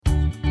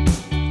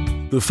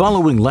The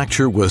following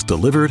lecture was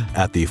delivered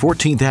at the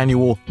 14th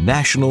Annual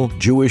National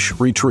Jewish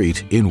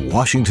Retreat in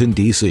Washington,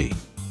 D.C.,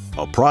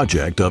 a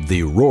project of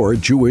the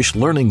Rohr Jewish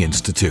Learning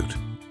Institute.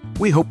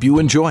 We hope you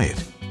enjoy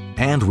it,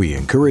 and we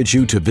encourage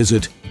you to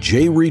visit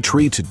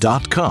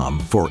jretreat.com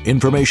for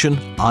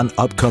information on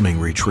upcoming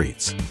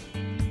retreats.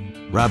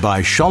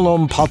 Rabbi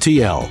Shalom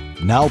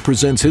Paltiel now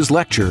presents his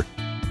lecture,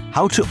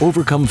 How to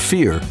Overcome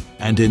Fear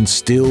and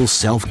Instill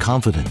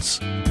Self-Confidence.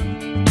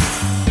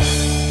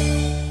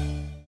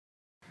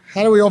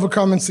 How do we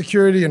overcome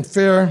insecurity and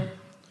fear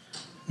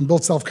and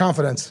build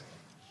self-confidence?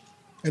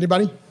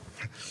 Anybody?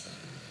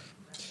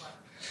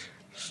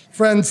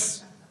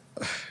 Friends,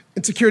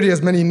 insecurity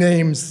has many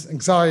names: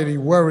 anxiety,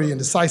 worry,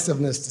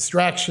 indecisiveness,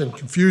 distraction,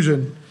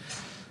 confusion,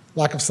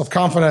 lack of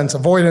self-confidence,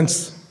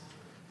 avoidance,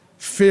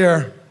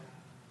 fear.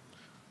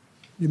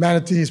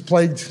 Humanity is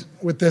plagued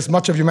with this.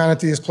 Much of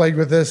humanity is plagued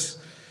with this.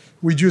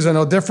 We Jews are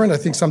no different. I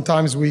think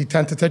sometimes we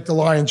tend to take the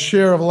lion's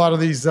share of a lot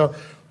of these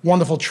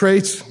wonderful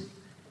traits.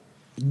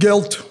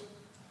 Guilt,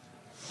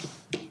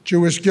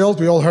 Jewish guilt,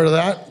 we all heard of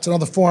that. It's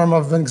another form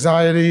of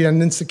anxiety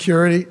and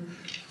insecurity.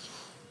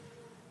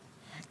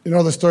 You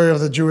know the story of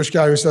the Jewish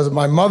guy who says,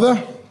 my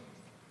mother,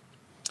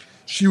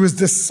 she was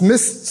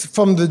dismissed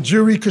from the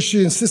jury because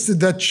she insisted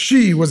that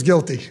she was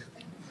guilty.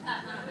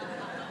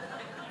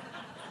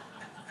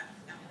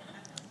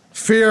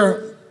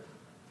 Fear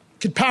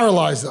can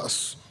paralyze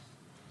us.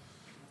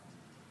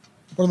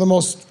 One of the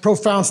most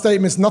profound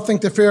statements, nothing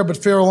to fear but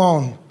fear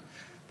alone.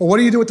 But what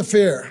do you do with the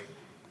fear?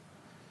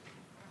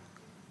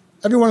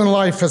 Everyone in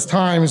life has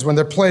times when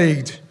they're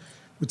plagued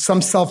with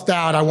some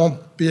self-doubt. I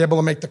won't be able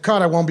to make the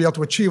cut. I won't be able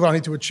to achieve what I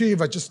need to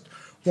achieve. I just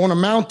won't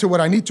amount to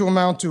what I need to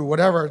amount to,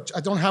 whatever.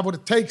 I don't have what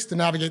it takes to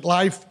navigate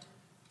life.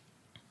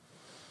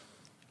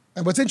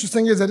 And what's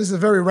interesting is that this is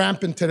very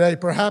rampant today,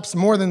 perhaps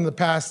more than in the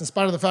past, in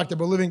spite of the fact that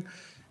we're living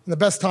in the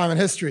best time in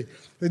history.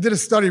 They did a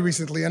study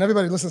recently, and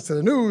everybody listens to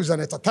the news,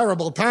 and it's a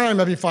terrible time.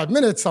 Every 5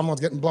 minutes,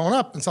 someone's getting blown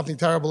up, and something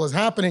terrible is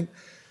happening.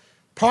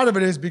 Part of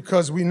it is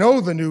because we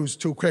know the news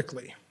too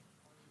quickly.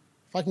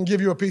 If I can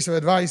give you a piece of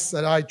advice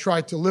that I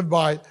try to live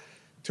by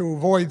to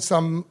avoid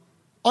some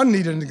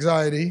unneeded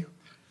anxiety,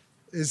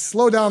 is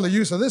slow down the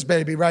use of this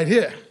baby right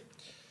here.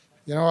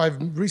 You know,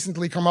 I've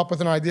recently come up with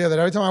an idea that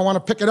every time I want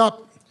to pick it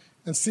up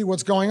and see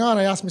what's going on,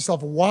 I ask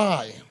myself,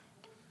 why?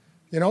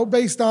 You know,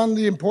 based on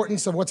the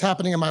importance of what's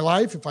happening in my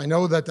life. If I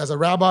know that as a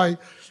rabbi,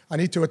 I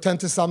need to attend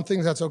to some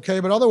things, that's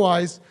okay. But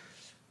otherwise,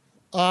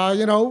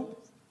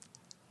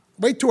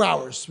 wait 2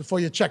 hours before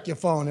you check your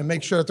phone and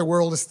make sure that the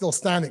world is still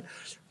standing.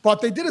 But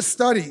they did a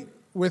study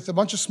with a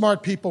bunch of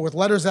smart people with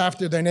letters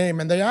after their name,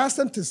 and they asked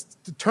them to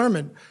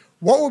determine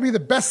what would be the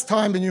best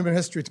time in human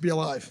history to be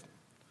alive.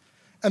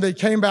 And they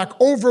came back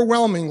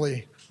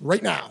overwhelmingly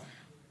right now.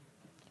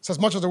 So as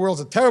much as the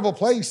world's a terrible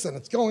place and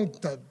it's going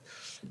to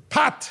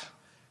pot,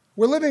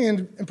 we're living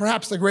in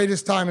perhaps the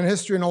greatest time in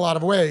history in a lot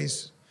of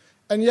ways.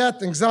 And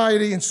yet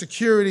anxiety and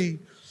insecurity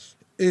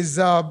is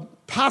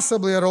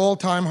possibly at an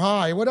all-time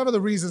high. Whatever the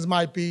reasons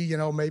might be, you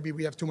know, maybe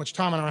we have too much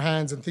time on our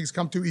hands and things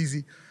come too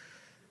easy.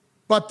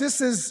 But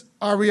this is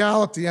our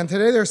reality. And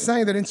today they're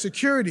saying that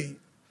insecurity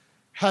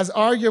has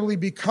arguably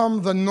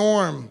become the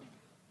norm.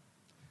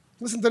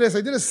 Listen to this.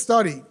 I did a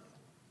study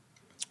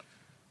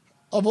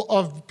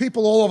of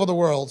people all over the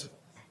world.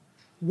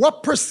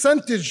 What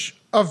percentage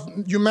of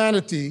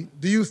humanity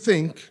do you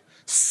think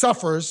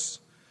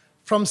suffers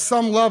from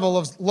some level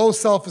of low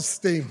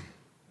self-esteem?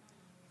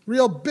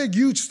 Real big,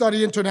 huge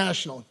study,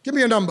 international. Give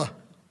me a number.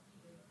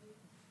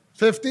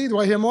 50? Do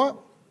I hear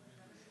more?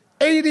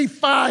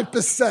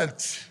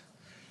 85%.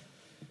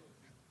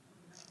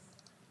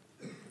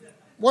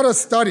 What a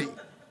study.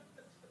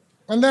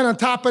 And then on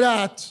top of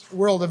that,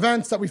 world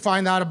events that we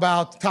find out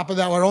about. On top of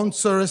that, our own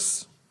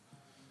service.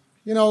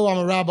 You know, I'm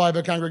a rabbi of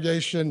a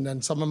congregation,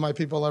 and some of my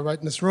people are right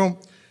in this room.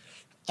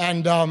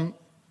 And I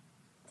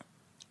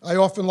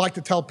often like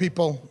to tell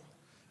people,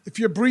 if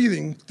you're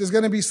breathing, there's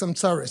going to be some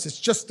service. It's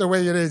just the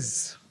way it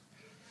is.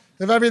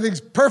 If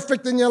everything's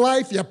perfect in your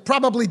life, you're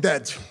probably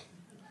dead.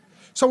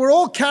 So we're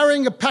all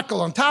carrying a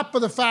peckle on top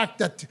of the fact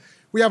that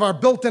we have our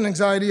built-in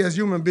anxiety as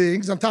human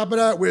beings. On top of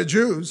that, we're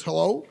Jews,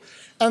 hello.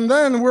 And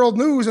then world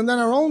news, and then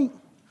our own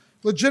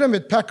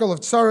legitimate peckle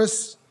of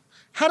tsaris.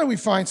 How do we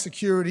find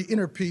security,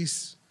 inner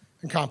peace,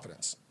 and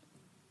confidence?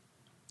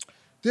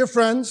 Dear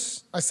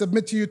friends, I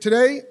submit to you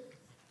today,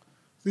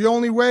 the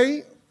only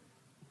way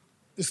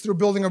is through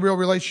building a real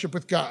relationship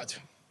with God.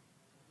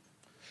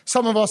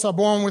 Some of us are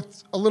born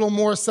with a little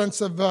more sense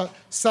of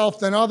self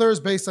than others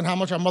based on how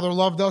much our mother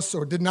loved us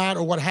or did not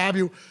or what have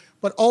you.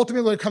 But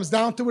ultimately, when it comes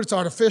down to it, it's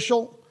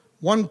artificial.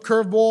 One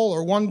curveball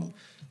or one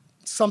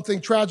something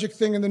tragic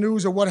thing in the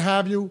news or what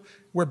have you,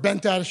 we're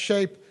bent out of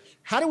shape.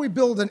 How do we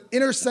build an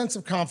inner sense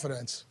of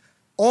confidence?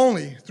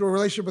 Only through a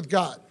relationship with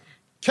God.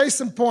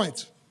 Case in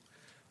point,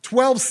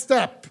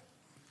 12-step.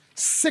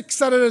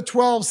 6 out of the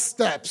 12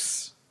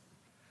 steps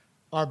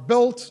are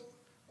built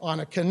on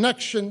a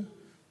connection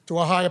to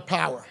a higher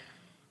power.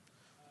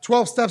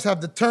 12 steps have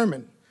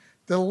determined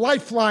the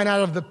lifeline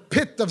out of the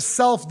pit of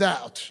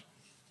self-doubt.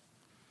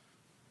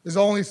 is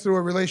only through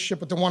a relationship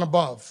with the one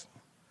above,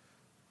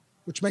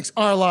 which makes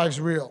our lives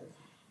real.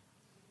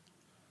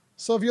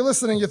 So if you're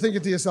listening, you're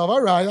thinking to yourself,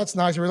 all right, that's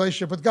nice, a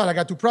relationship with God. I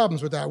got two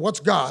problems with that. What's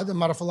God? I'm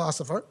not a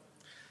philosopher.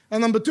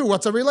 And number two,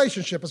 what's a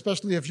relationship,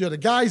 especially if you're the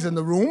guys in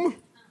the room?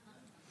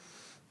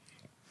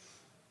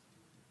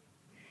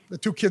 The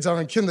two kids are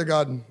in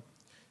kindergarten.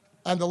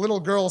 And the little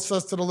girl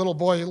says to the little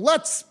boy,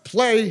 let's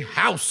play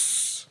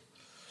house.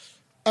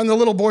 And the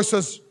little boy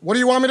says, what do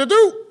you want me to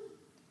do?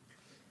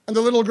 And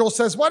the little girl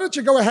says, why don't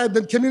you go ahead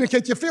and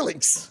communicate your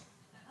feelings?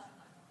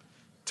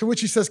 To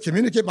which he says,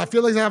 communicate my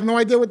feelings? I have no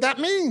idea what that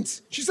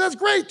means. She says,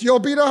 great, you'll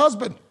be the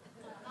husband.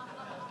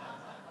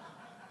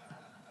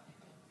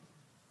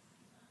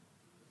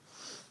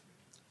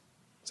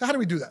 So how do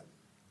we do that?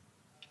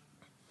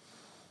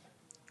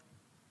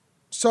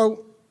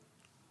 So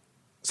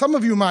some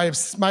of you might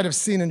have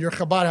seen in your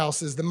Chabad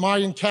houses the My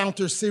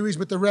Encounter series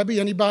with the Rebbe.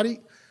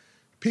 Anybody?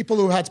 People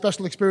who had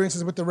special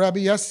experiences with the Rebbe,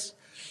 yes?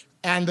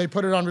 And they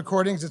put it on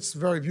recordings. It's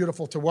very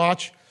beautiful to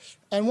watch.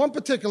 And one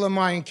particular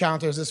My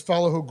Encounter is this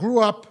fellow who grew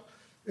up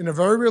in a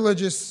very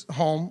religious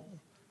home.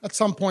 At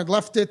some point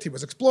left it. He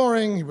was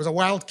exploring. He was a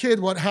wild kid,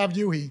 what have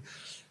you.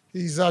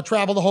 He's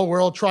traveled the whole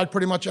world, tried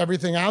pretty much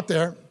everything out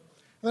there.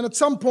 And then at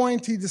some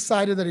point, he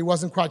decided that he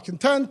wasn't quite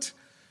content,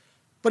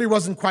 but he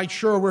wasn't quite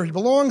sure where he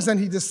belongs, and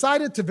he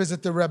decided to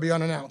visit the Rebbe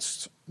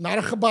unannounced. Not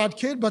a Chabad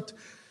kid, but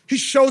he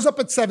shows up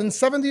at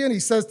 770, and he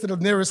says to the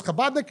nearest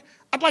Chabadnik,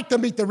 I'd like to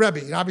meet the Rebbe.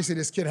 And obviously,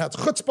 this kid has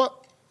chutzpah.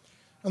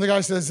 And the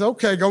guy says,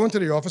 okay, go into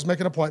the office, make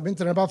an appointment,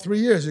 and in about 3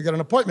 years, you get an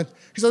appointment.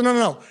 He says,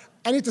 no,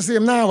 I need to see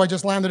him now. I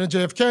just landed in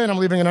JFK, and I'm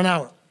leaving in an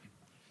hour.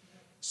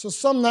 So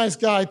some nice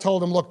guy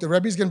told him, look, the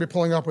Rebbe's going to be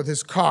pulling up with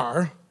his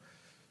car,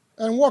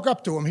 and walk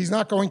up to him. He's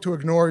not going to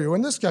ignore you.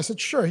 And this guy said,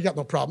 sure, he got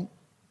no problem.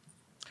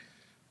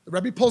 The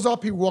Rebbe pulls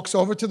up, he walks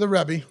over to the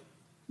Rebbe,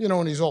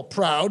 and he's all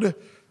proud.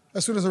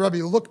 As soon as the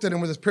Rebbe looked at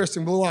him with his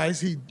piercing blue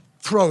eyes, he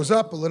throws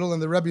up a little,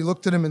 and the Rebbe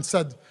looked at him and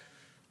said,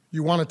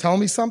 you want to tell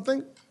me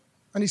something?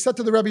 And he said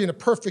to the Rebbe in a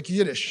perfect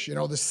Yiddish,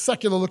 this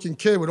secular-looking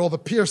kid with all the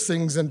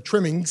piercings and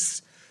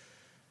trimmings.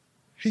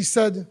 He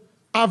said,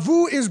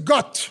 Avu is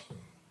Gott.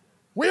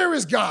 Where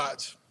is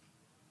God?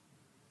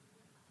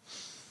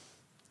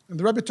 And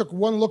the Rebbe took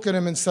one look at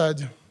him and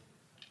said,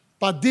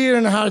 Badir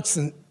in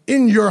Herzen,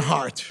 in your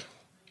heart.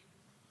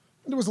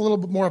 And there was a little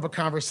bit more of a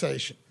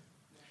conversation.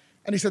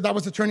 And he said that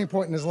was the turning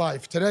point in his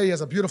life. Today he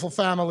has a beautiful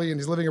family and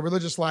he's living a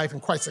religious life and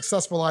quite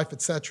successful life,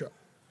 etc.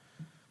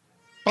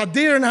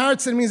 Badir in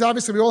Herzen means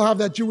obviously we all have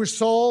that Jewish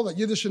soul, that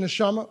Yiddish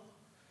neshama,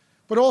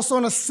 but also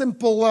on a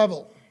simple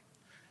level.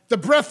 The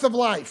breath of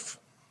life.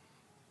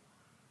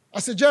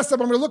 I suggest that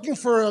when we're looking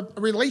for a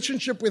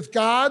relationship with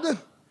God,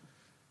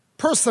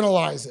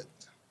 personalize it.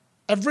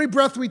 Every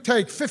breath we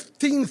take,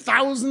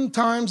 15,000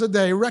 times a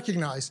day,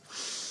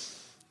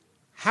 recognize,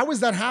 how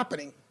is that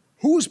happening?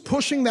 Who's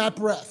pushing that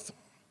breath?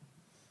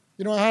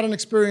 I had an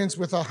experience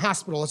with a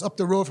hospital. It's up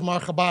the road from our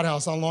Chabad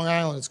house on Long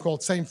Island. It's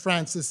called St.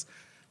 Francis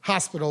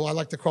Hospital. I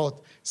like to call it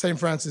St.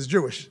 Francis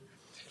Jewish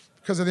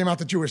because of the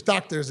amount of Jewish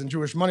doctors and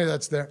Jewish money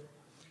that's there.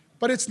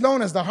 But it's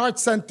known as the Heart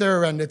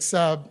Center, and it's...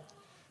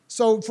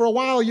 So for a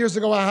while, years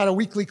ago, I had a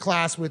weekly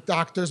class with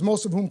doctors,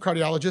 most of whom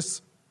cardiologists.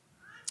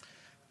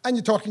 And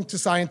you're talking to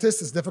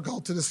scientists. It's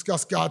difficult to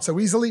discuss God so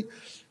easily.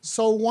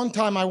 So one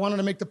time I wanted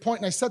to make the point,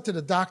 and I said to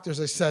the doctors,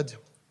 I said,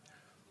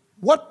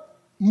 what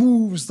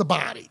moves the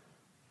body?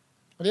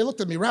 And they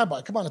looked at me,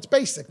 Rabbi, come on, it's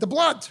basic. The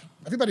blood.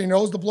 Everybody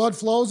knows the blood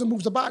flows and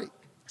moves the body.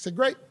 I said,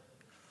 great.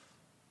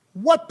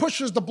 What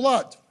pushes the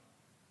blood?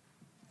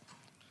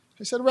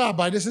 He said,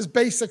 Rabbi, this is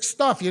basic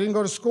stuff. You didn't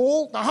go to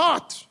school? The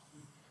heart.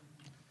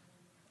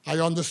 I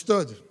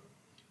understood.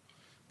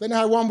 Then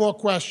I had one more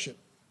question.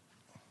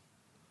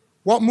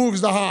 What moves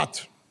the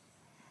heart?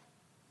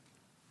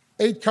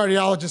 8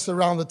 cardiologists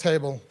around the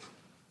table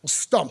were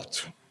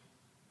stumped.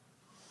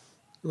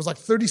 It was like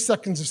 30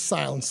 seconds of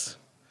silence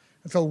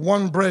until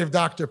one brave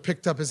doctor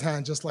picked up his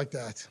hand just like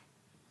that.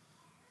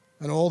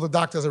 And all the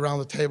doctors around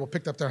the table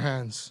picked up their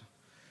hands.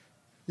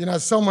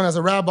 As someone, as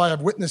a rabbi,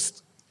 I've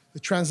witnessed the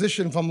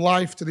transition from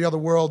life to the other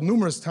world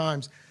numerous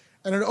times.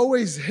 And it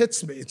always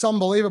hits me. It's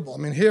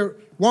unbelievable. Here,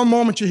 one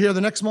moment you're here,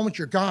 the next moment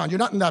you're gone. You're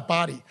not in that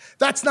body.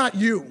 That's not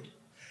you.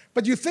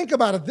 But you think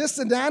about it, this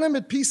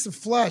inanimate piece of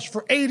flesh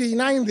for 80,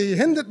 90,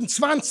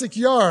 120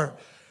 years,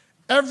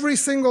 every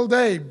single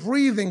day,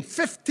 breathing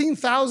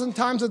 15,000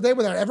 times a day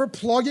without ever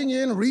plugging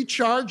in,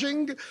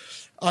 recharging,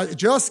 it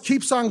just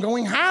keeps on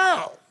going.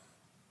 How?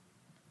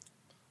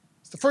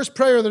 It's the first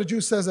prayer that a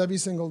Jew says every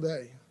single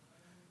day.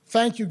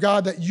 Thank you,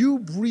 God, that you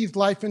breathed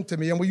life into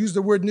me. And we use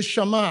the word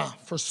neshama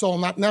for soul,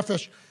 not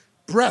nefesh,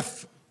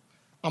 breath.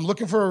 I'm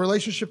looking for a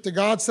relationship to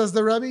God, says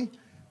the Rebbe.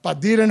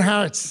 Badir in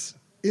Herz,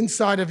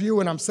 inside of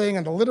you. And I'm saying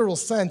in the literal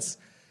sense,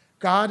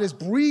 God is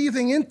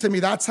breathing into me.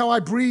 That's how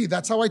I breathe.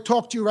 That's how I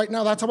talk to you right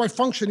now. That's how I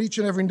function each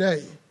and every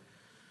day.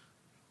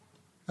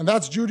 And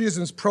that's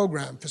Judaism's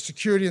program for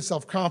security and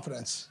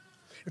self-confidence.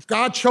 If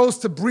God chose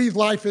to breathe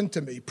life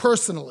into me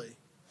personally,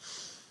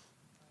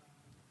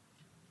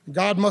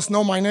 God must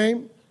know my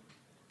name,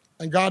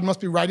 and God must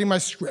be writing my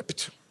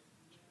script.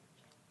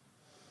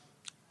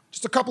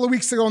 Just a couple of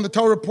weeks ago in the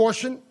Torah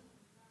portion,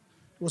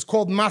 it was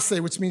called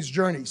Maseh, which means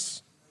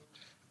journeys.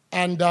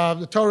 And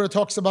the Torah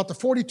talks about the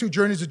 42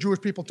 journeys the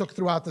Jewish people took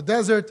throughout the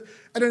desert,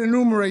 and it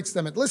enumerates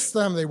them. It lists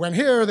them. They went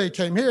here, they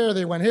came here,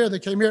 they went here, they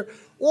came here,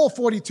 all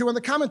 42. And the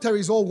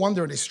commentaries all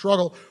wonder and they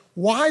struggle.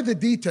 Why the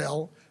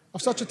detail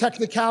of such a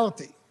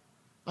technicality?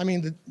 I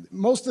mean,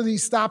 most of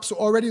these stops are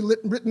already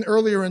written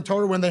earlier in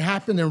Torah when they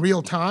happened in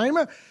real time.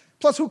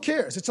 Plus, who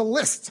cares? It's a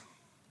list.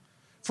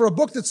 For a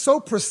book that's so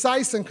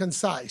precise and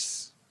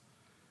concise,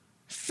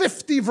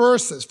 50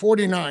 verses,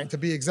 49 to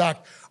be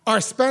exact, are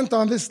spent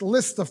on this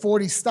list of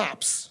 40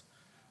 stops.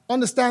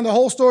 Understand the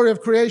whole story of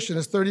creation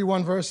is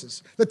 31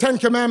 verses. The 10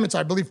 Commandments,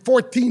 I believe,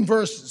 14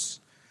 verses.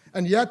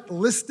 And yet,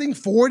 listing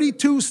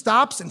 42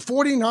 stops in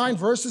 49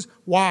 verses,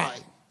 why?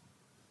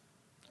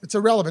 It's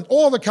irrelevant.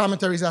 All the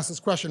commentaries ask this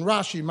question.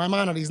 Rashi,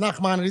 Maimonides,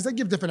 Nachmanides, they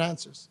give different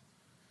answers.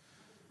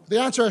 The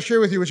answer I share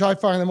with you, which I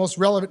find the most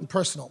relevant and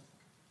personal,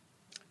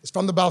 is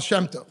from the Baal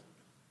Shem Tov.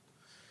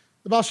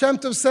 The Baal Shem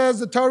Tov says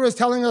the Torah is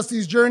telling us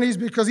these journeys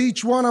because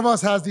each one of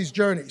us has these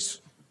journeys.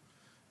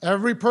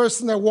 Every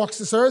person that walks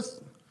this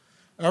earth,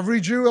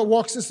 every Jew that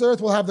walks this earth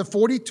will have the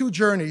 42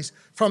 journeys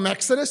from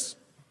Exodus,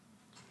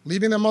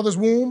 leaving their mother's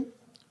womb,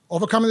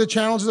 overcoming the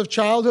challenges of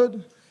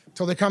childhood,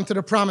 till they come to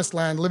the promised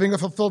land, living a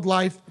fulfilled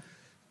life,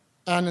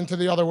 and into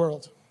the other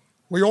world.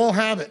 We all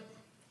have it.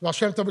 Baal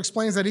Shem Tov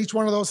explains that each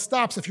one of those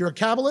stops, if you're a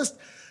Kabbalist,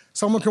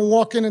 someone can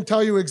walk in and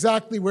tell you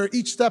exactly where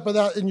each step of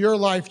that in your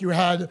life you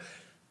had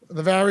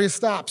the various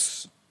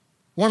stops.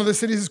 One of the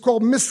cities is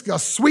called Miska,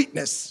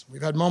 sweetness.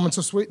 We've had moments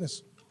of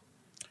sweetness.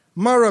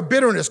 Mara,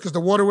 bitterness, because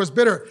the water was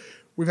bitter.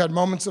 We've had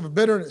moments of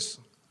bitterness.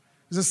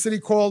 There's a city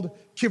called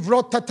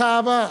Kivrot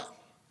Tatava,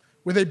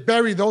 where they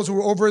bury those who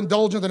were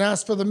overindulgent and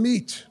asked for the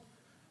meat.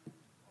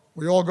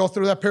 We all go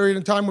through that period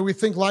in time where we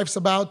think life's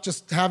about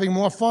just having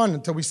more fun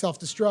until we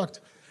self-destruct.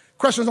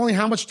 Question is only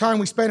how much time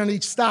we spend on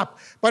each stop.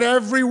 But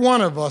every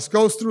one of us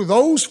goes through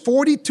those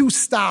 42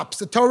 stops.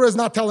 The Torah is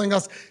not telling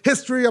us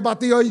history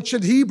about the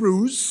ancient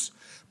Hebrews,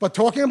 but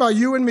talking about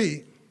you and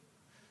me,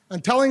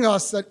 and telling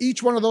us that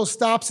each one of those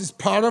stops is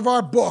part of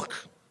our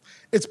book.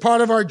 It's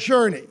part of our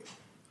journey.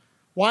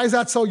 Why is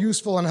that so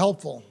useful and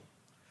helpful?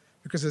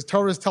 Because the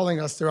Torah is telling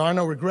us there are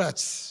no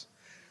regrets.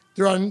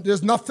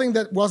 There's nothing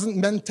that wasn't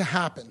meant to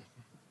happen.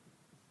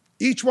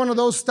 Each one of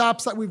those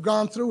stops that we've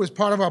gone through is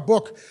part of our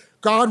book.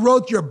 God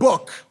wrote your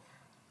book.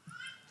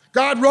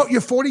 God wrote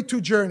your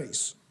 42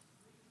 journeys.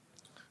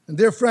 And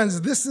dear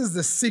friends, this is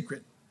the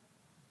secret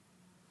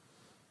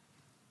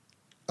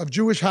of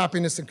Jewish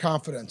happiness and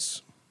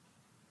confidence.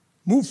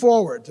 Move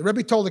forward. The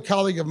Rebbe told a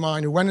colleague of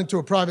mine who went into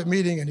a private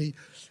meeting and he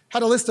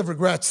had a list of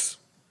regrets.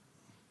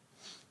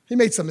 He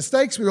made some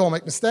mistakes. We all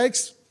make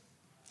mistakes.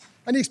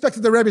 And he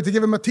expected the Rebbe to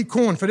give him a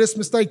tikkun. For this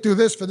mistake, do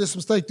this. For this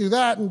mistake, do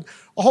that. And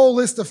a whole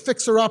list of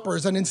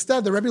fixer-uppers. And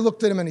instead, the Rebbe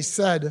looked at him and he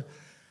said,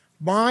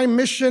 my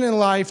mission in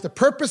life, the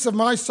purpose of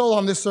my soul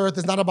on this earth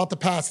is not about the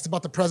past. It's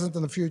about the present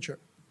and the future.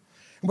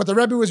 And what the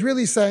Rebbe was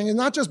really saying is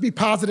not just be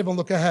positive and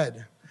look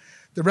ahead.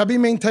 The Rebbe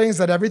maintains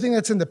that everything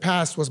that's in the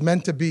past was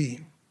meant to be.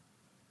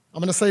 I'm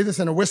going to say this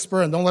in a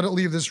whisper and don't let it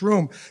leave this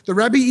room. The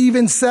Rebbe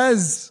even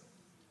says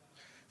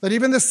that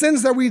even the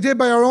sins that we did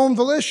by our own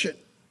volition,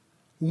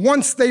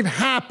 once they've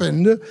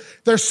happened,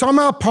 they're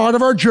somehow part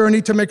of our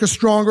journey to make us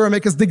stronger and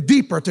make us dig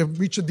deeper, to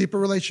reach a deeper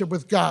relationship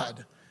with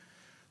God.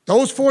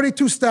 Those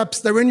 42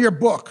 steps, they're in your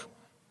book.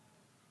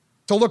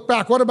 To look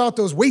back, what about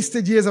those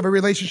wasted years of a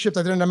relationship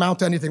that didn't amount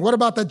to anything? What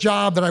about that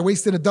job that I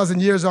wasted a dozen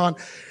years on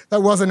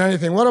that wasn't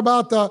anything? What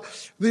about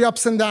the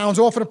ups and downs?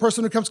 Often a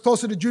person who comes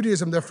closer to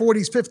Judaism, their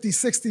 40s, 50s,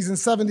 60s,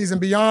 and 70s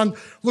and beyond,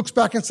 looks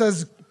back and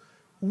says,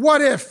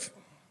 what if?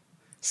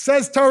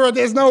 Says Torah,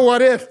 there's no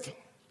what if.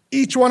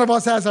 Each one of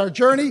us has our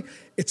journey.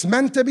 It's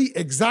meant to be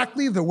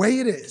exactly the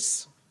way it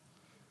is.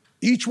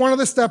 Each one of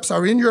the steps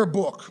are in your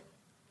book.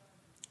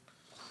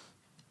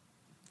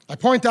 I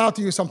point out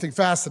to you something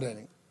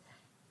fascinating.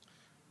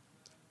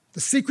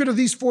 The secret of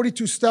these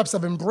 42 steps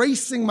of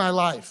embracing my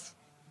life,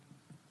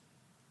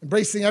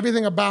 embracing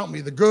everything about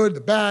me, the good,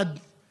 the bad,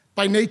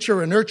 by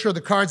nature and nurture,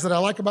 the cards that I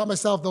like about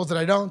myself, those that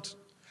I don't,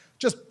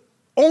 just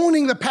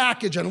owning the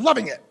package and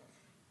loving it.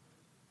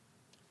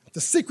 The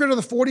secret of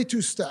the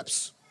 42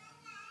 steps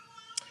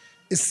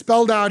is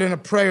spelled out in a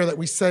prayer that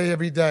we say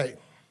every day.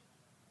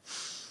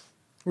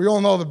 We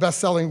all know the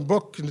best-selling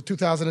book in the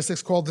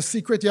 2006 called The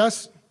Secret,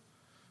 yes?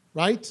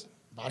 Right?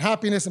 About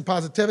happiness and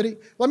positivity.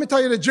 Let me tell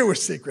you the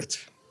Jewish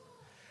secret.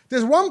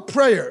 There's one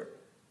prayer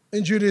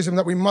in Judaism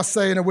that we must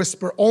say in a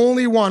whisper,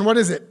 only one. What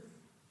is it?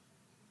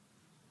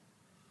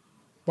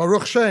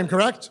 Baruch Shem,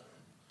 correct?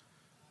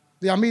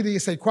 The Amida you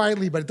say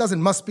quietly, but it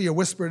doesn't must be a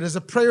whisper. It is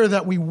a prayer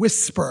that we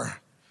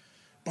whisper.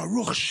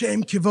 Baruch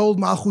Shem kivod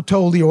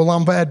malchuto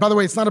li'olam va'ed. By the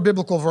way, it's not a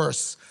biblical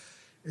verse.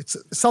 It's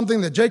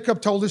something that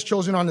Jacob told his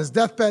children on his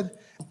deathbed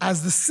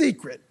as the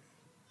secret.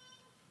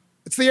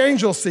 It's the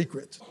angel's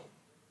secret.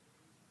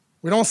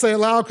 We don't say it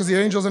loud because the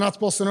angels are not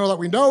supposed to know that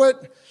we know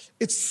it.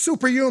 It's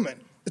superhuman.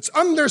 It's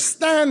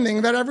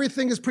understanding that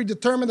everything is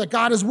predetermined, that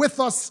God is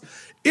with us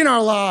in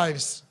our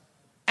lives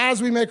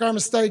as we make our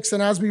mistakes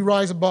and as we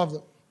rise above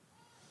them.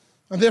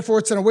 and therefore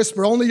it's in a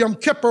whisper. Only Yom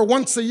Kippur,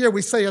 once a year,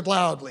 we say it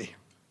loudly.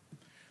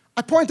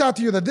 I point out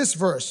to you that this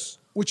verse,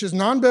 which is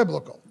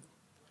non-biblical,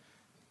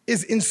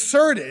 is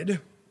inserted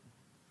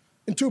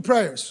in two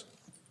prayers.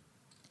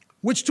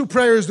 Which two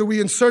prayers do we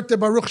insert the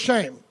Baruch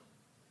Shem?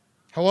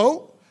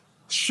 Hello?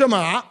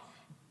 Shema.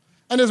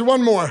 And there's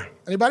one more.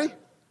 Anybody?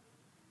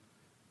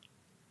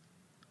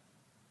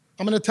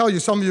 I'm going to tell you,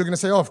 some of you are going to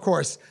say, oh, of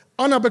course.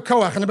 Ana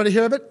B'Koach. Anybody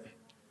hear of it?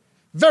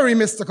 Very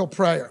mystical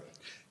prayer.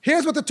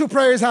 Here's what the two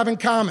prayers have in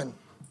common.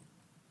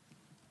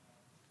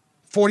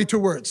 42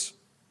 words.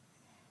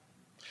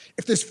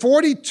 If there's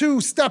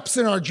 42 steps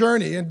in our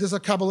journey, and there's a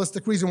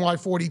Kabbalistic reason why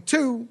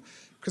 42,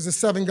 because there's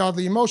 7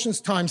 godly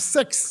emotions times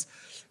 6.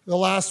 The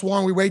last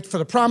one, we wait for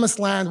the promised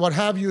land, what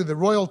have you, the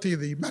royalty,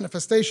 the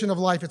manifestation of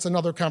life, it's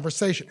another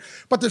conversation.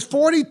 But there's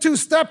 42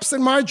 steps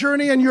in my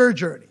journey and your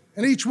journey,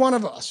 and each one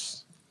of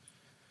us.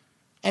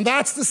 And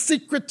that's the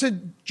secret to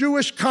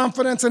Jewish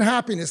confidence and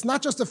happiness,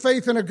 not just a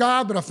faith in a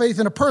God, but a faith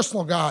in a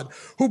personal God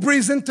who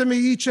breathes into me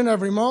each and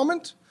every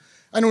moment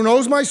and who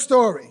knows my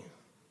story,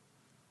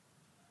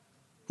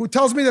 who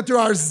tells me that there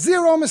are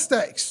 0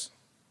 mistakes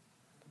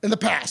in the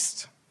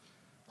past.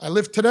 I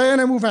live today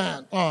and I move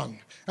on.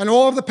 And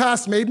all of the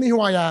past made me who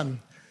I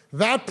am.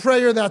 That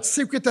prayer, that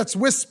secret that's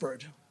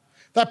whispered,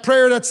 that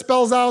prayer that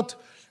spells out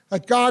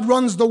that God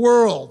runs the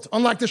world,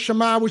 unlike the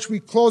Shema, which we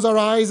close our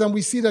eyes and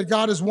we see that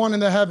God is one in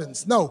the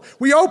heavens. No,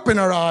 we open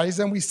our eyes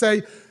and we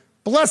say,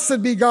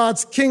 blessed be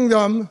God's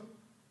kingdom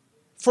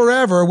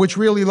forever, which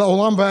really,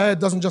 Olam Va'ed,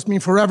 doesn't just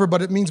mean forever,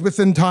 but it means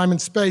within time and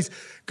space.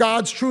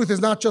 God's truth is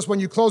not just when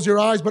you close your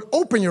eyes, but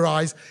open your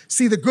eyes,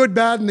 see the good,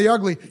 bad, and the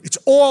ugly. It's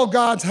all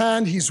God's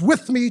hand. He's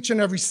with me each and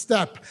every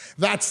step.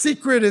 That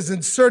secret is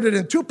inserted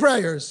in 2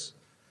 prayers.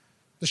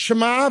 The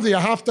Shema, the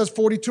Ahavta,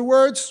 42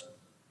 words,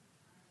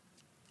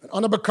 and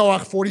Ana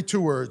B'Koach,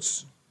 42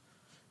 words,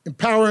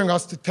 empowering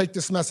us to take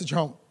this message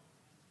home.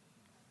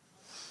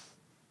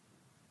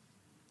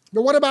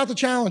 But what about the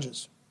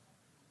challenges?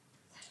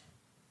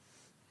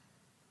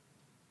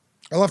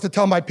 I love to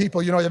tell my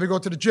people, you ever go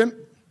to the gym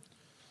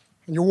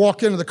and you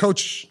walk in and the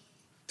coach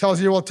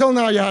tells you, well, till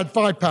now you had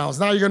 5 pounds.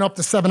 Now you're going up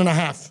to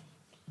 7.5.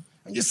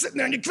 And you're sitting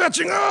there and you're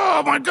clutching,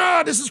 oh my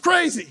God, this is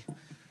crazy.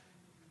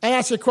 I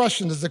ask you a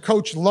question, does the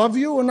coach love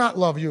you or not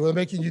love you? Or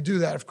making you do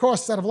that? Of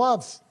course, out of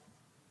love.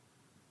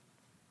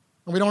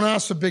 And we don't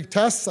ask for big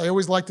tests. I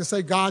always like to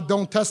say, God,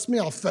 don't test me,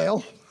 I'll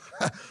fail.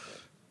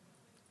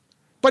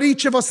 But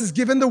each of us is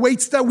given the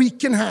weights that we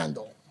can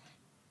handle.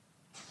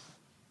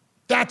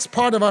 That's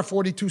part of our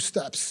 42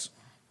 steps.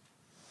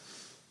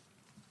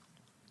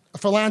 A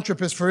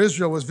philanthropist for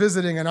Israel was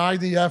visiting an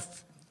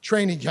IDF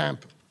training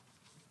camp,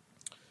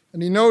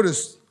 and he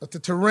noticed that the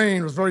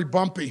terrain was very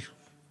bumpy.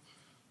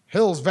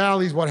 Hills,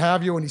 valleys, what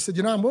have you, and he said,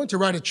 I'm willing to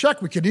write a check.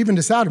 We could even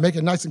this out and make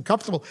it nice and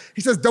comfortable.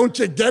 He says, don't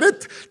you get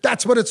it?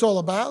 That's what it's all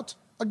about.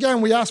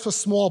 Again, we ask for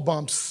small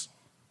bumps.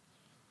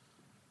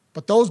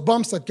 But those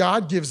bumps that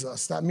God gives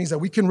us, that means that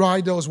we can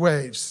ride those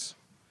waves.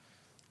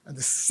 And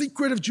the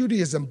secret of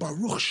Judaism,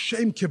 Baruch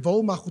Shem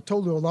Kivol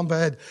Malchuto Le'olam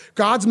Va'ed,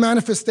 God's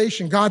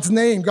manifestation, God's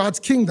name, God's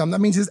kingdom,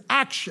 that means his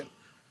action.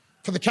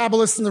 For the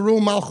Kabbalists in the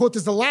room, Malchut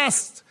is the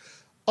last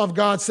of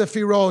God's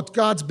Sefirot.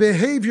 God's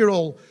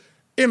behavioral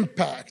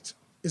impact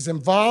is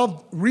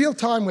involved real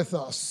time with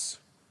us.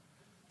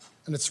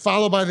 And it's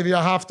followed by the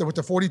V'ahavta with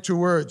the 42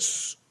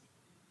 words.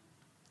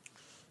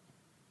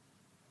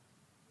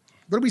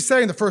 What do we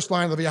say in the first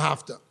line of the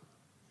V'ahavta?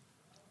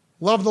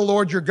 Love the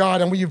Lord your God,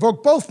 and we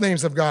evoke both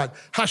names of God,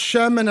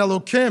 Hashem and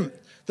Elokim.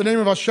 The name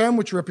of Hashem,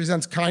 which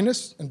represents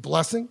kindness and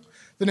blessing.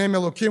 The name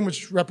Elokim,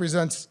 which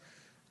represents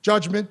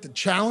judgment and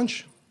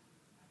challenge.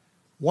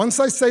 Once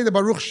I say the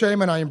Baruch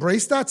Shem and I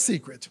embrace that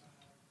secret,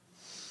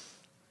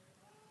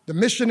 the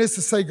mission is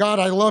to say, God,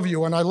 I love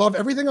you, and I love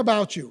everything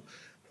about you.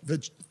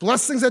 The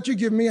blessings that you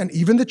give me, and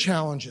even the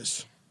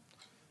challenges.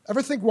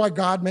 Ever think why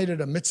God made it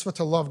a mitzvah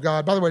to love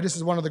God? By the way, this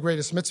is one of the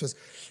greatest mitzvahs.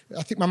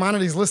 I think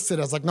Maimonides listed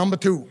as like number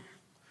 2.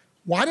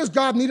 Why does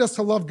God need us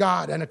to love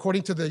God? And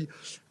according to the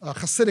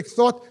Hasidic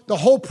thought, the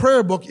whole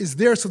prayer book is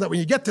there so that when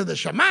you get to the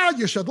Shema,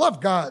 you should love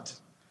God.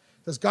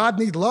 Does God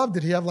need love?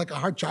 Did he have like a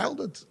hard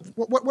childhood?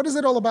 What is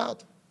it all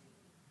about?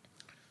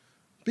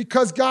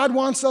 Because God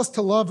wants us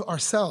to love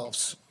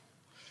ourselves.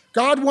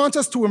 God wants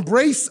us to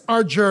embrace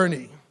our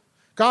journey.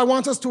 God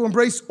wants us to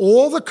embrace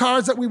all the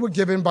cards that we were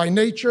given by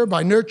nature,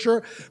 by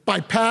nurture,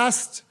 by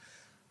past,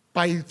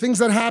 by things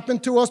that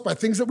happened to us, by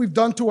things that we've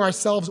done to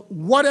ourselves,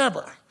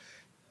 whatever.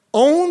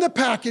 Own the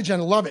package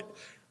and love it.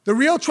 The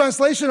real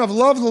translation of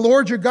love the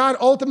Lord your God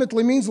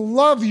ultimately means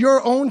love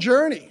your own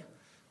journey.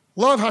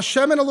 Love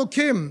Hashem and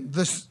Elokim,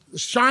 the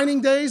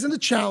shining days and the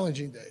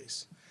challenging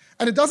days.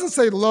 And it doesn't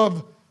say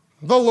love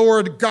the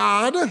Lord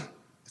God. It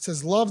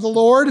says love the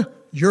Lord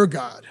your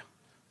God.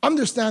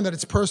 Understand that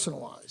it's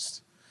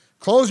personalized.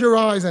 Close your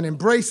eyes and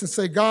embrace and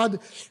say God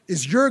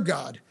is your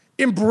God.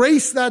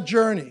 Embrace that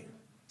journey.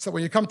 So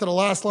when you come to the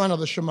last line of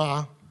the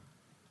Shema,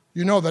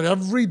 you know that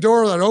every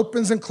door that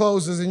opens and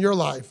closes in your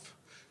life,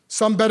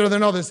 some better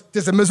than others,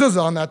 there's a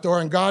mezuzah on that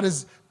door, and God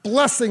is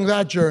blessing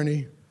that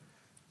journey.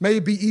 May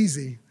it be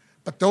easy,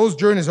 But those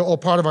journeys are all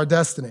part of our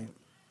destiny.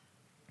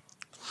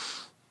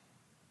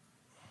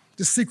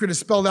 This secret is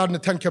spelled out in the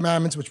Ten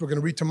Commandments, which we're going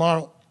to read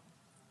tomorrow.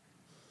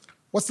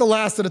 What's the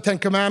last of the Ten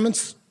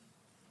Commandments?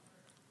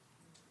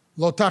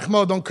 Lo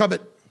tachmo, don't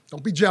covet.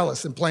 Don't be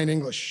jealous, in plain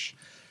English.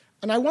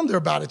 And I wonder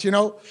about it,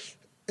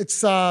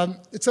 It's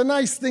a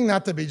nice thing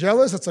not to be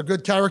jealous. It's a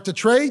good character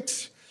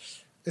trait.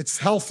 It's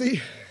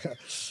healthy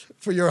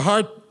for your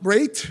heart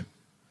rate.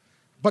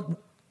 But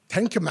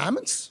 10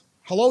 Commandments?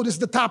 Hello, this is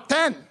the top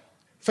 10.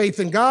 Faith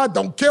in God,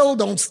 don't kill,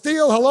 don't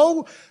steal,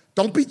 hello?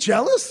 Don't be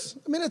jealous.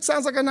 I mean, it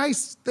sounds like a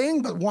nice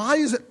thing, but why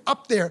is it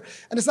up there?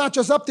 And it's not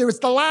just up there, it's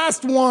the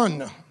last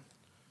one.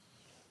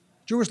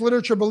 Jewish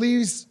literature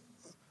believes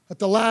that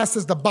the last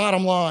is the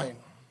bottom line.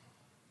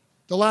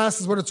 The last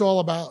is what it's all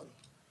about.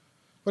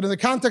 But in the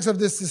context of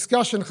this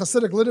discussion,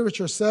 Hasidic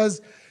literature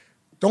says,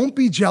 don't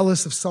be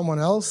jealous of someone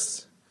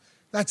else.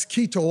 That's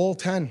key to all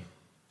 10.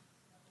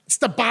 It's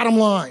the bottom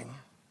line.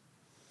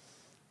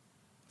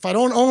 If I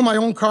don't own my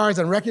own cards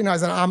and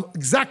recognize that I'm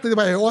exactly the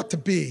way I ought to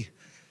be,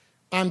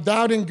 I'm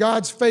doubting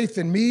God's faith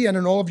in me and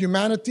in all of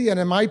humanity and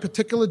in my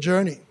particular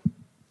journey.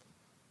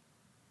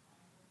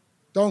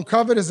 Don't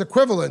covet is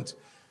equivalent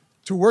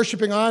to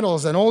worshiping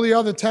idols and all the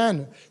other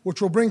 10,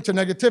 which will bring to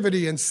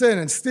negativity and sin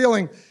and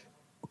stealing,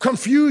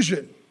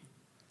 confusion.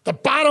 The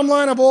bottom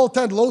line of all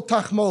 10, lo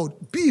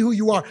tachmod, be who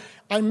you are.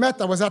 I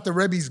was at the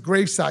Rebbe's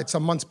gravesite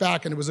some months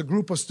back, and it was a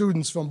group of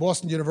students from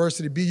Boston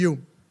University, BU.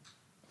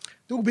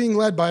 They were being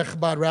led by a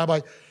Chabad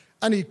rabbi,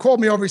 and he called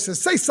me over, he says,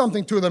 say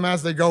something to them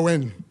as they go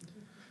in.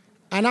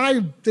 And I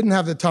didn't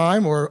have the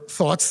time or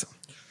thoughts.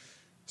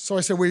 So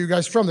I said, where are you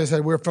guys from? They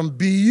said, we're from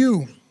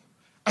BU.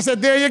 I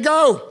said, there you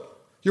go.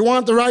 You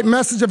want the right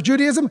message of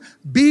Judaism?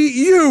 Be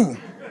you.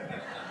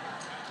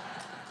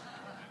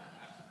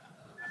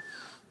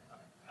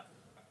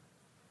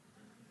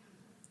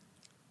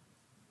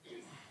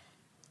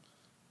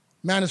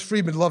 Manus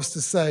Friedman loves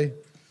to say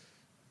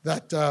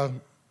that,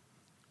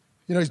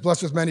 he's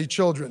blessed with many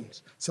children.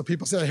 So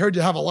people say, I heard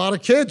you have a lot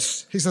of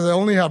kids. He says, I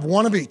only have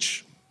one of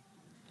each.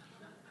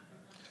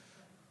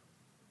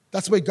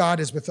 That's the way God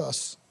is with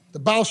us. The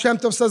Baal Shem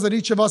Tov says that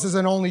each of us is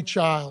an only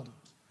child.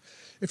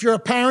 If you're a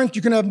parent,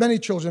 you can have many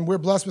children. We're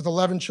blessed with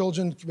 11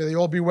 children. May they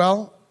all be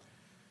well.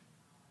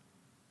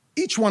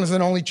 Each one is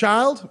an only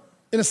child,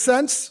 in a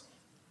sense.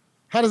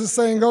 How does the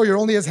saying go? You're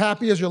only as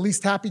happy as your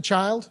least happy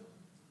child.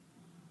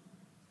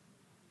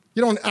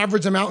 You don't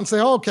average them out and say,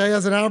 oh, okay,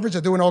 as an average,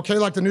 they're doing okay,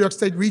 like the New York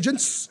State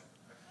Regents.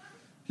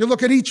 You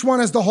look at each one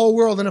as the whole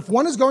world, and if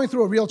one is going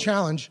through a real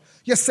challenge,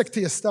 you're sick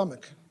to your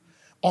stomach.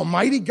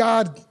 Almighty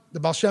God, the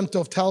Baal Shem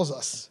Tov tells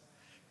us,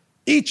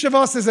 each of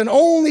us is an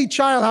only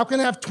child. How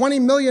can I have 20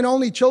 million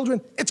only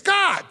children? It's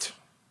God.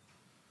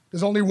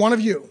 There's only one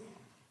of you.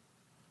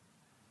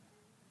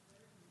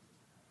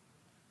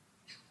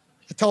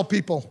 I tell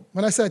people,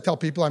 when I say I tell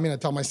people, I mean I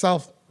tell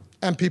myself,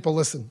 and people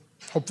listen,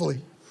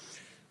 hopefully.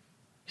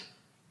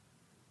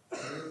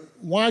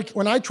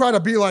 When I try to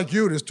be like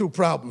you, there's two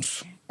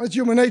problems. It's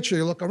human nature.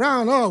 You look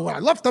around, oh, I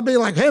love to be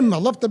like him, I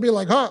love to be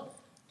like her.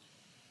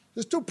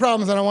 There's two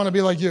problems that I want to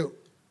be like you.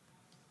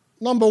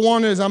 Number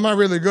one is, I'm not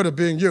really good at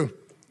being you.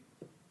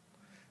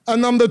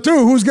 And number two,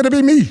 who's going to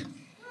be me?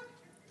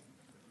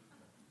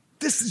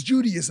 This is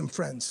Judaism,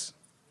 friends.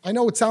 I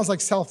know it sounds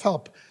like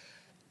self-help.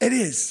 It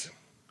is.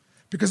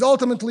 Because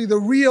ultimately, the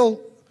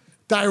real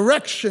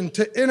direction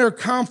to inner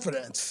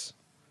confidence,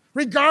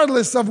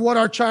 regardless of what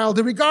our child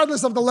is,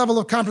 regardless of the level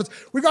of confidence,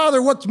 regardless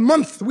of what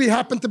month we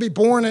happen to be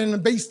born in,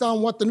 and based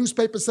on what the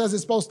newspaper says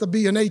is supposed to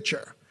be in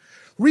nature,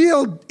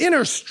 real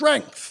inner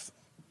strength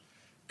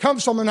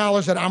comes from the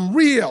knowledge that I'm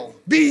real.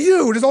 Be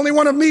you. There's only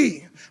one of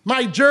me.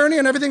 My journey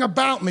and everything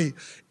about me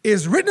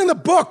is written in the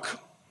book.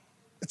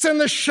 It's in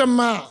the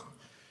Shema.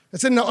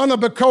 It's in the Ana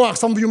B'Koach.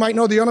 Some of you might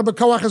know the Ana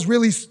B'Koach is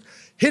really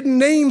hidden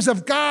names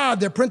of God.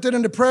 They're printed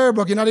in the prayer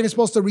book. You're not even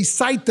supposed to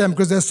recite them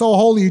because they're so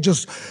holy. You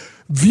just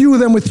view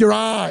them with your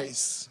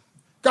eyes.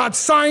 God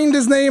signed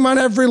his name on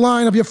every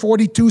line of your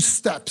 42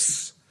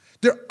 steps.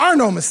 There are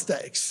no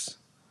mistakes.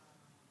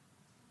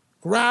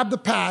 Grab the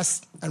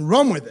past and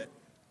run with it.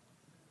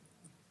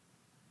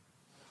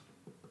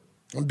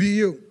 And be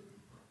you.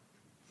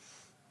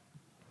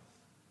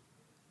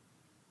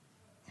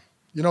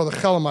 You know the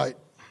Chelamite.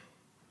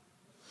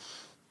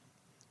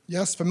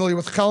 Yes, familiar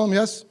with Chelam,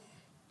 yes?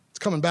 It's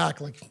coming back.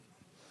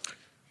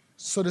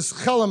 So this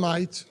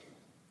Chelamite,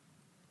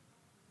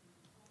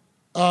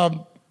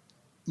 Matel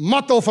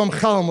from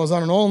Chelam was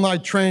on an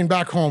all-night train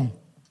back home.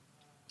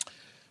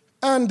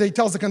 And he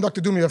tells the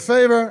conductor, do me a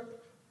favor,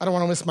 I don't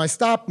want to miss my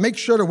stop, make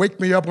sure to wake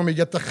me up when we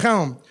get to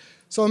Chelam.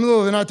 So in the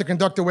middle of the night, the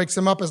conductor wakes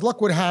him up. As luck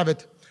would have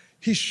it,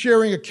 he's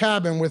sharing a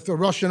cabin with a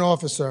Russian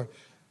officer.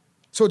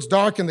 So it's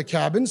dark in the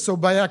cabin, so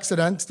by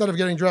accident, instead of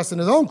getting dressed in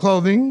his own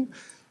clothing,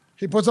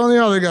 he puts on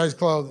the other guy's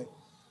clothing.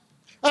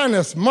 And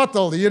this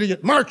Matel, the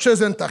idiot,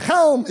 marches into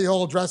Chelam, he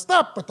all dressed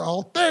up with the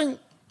whole thing.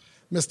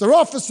 Mr.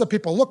 Officer,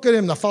 people look at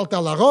him,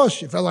 nafalta la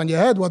rosh, you fell on your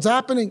head, what's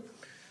happening?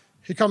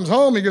 He comes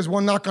home, he gives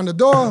one knock on the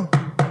door.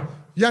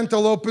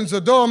 Yentl opens the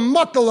door,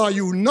 Matel, are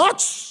you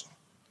nuts?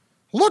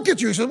 Look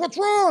at you. He says, what's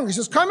wrong? He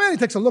says, come in. He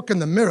takes a look in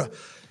the mirror.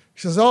 He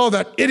says, oh,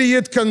 that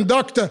idiot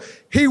conductor.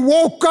 He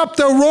woke up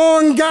the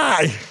wrong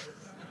guy.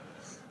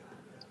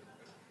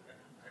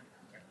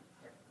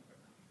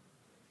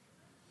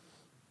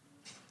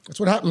 That's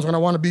what happens when I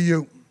want to be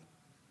you.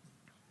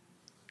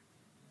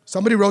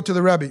 Somebody wrote to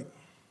the Rebbe.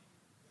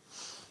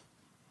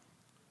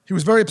 He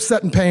was very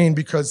upset and pained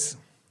because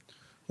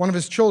one of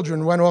his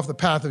children went off the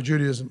path of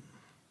Judaism.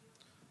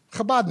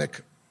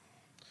 Chabadnik.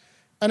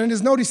 And in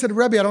his note he said,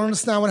 Rebbe, I don't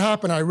understand what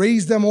happened. I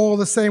raised them all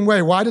the same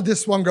way. Why did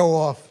this one go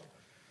off?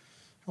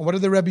 And what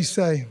did the Rebbe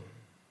say?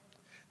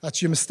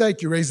 That's your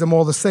mistake. You raised them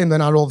all the same. They're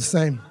not all the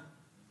same.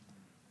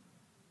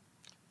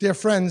 Dear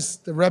friends,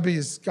 the Rebbe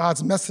is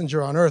God's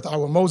messenger on earth,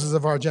 our Moses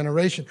of our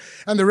generation.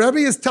 And the Rebbe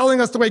is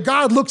telling us the way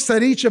God looks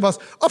at each of us.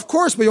 Of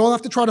course, we all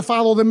have to try to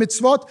follow the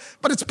mitzvot,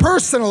 but it's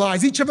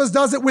personalized. Each of us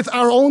does it with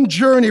our own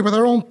journey, with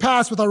our own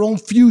past, with our own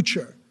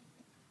future.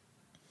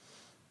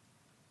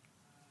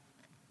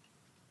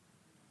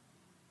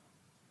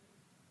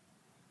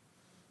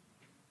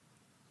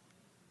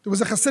 There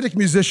was a Hasidic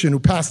musician who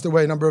passed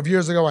away a number of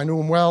years ago. I knew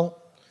him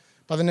well,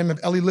 by the name of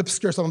Eli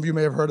Lipsker. Some of you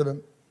may have heard of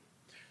him.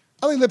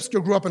 Eli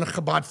Lipsker grew up in a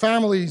Chabad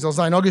family. He's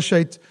Zayin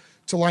Ogeshet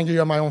to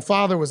Langier. My own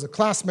father was a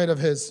classmate of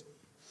his.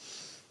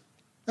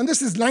 And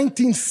this is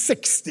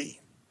 1960.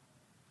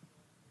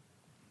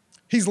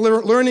 He's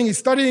learning, he's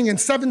studying in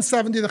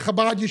 770, the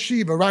Chabad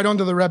Yeshiva, right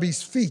under the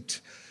Rebbe's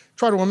feet.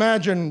 Try to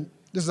imagine,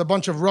 this is a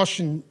bunch of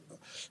Russian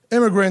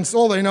immigrants.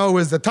 All they know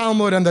is the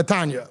Talmud and the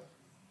Tanya.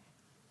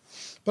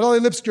 But Eli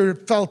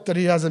Lipsker felt that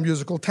he has a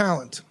musical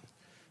talent.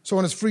 So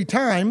in his free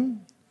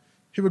time,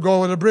 he would go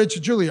over the bridge to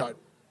Juilliard.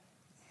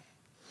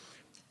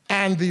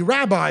 And the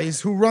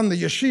rabbis who run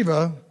the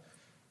yeshiva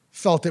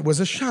felt it was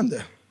a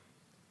shanda.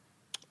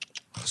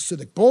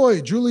 Hasidic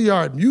boy,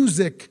 Juilliard,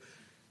 music.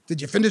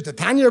 Did you finish the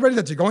Tanya already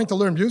that you're going to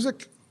learn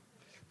music?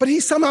 But he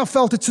somehow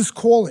felt it's his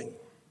calling.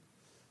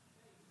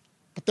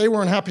 But they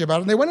weren't happy about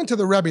it. And they went into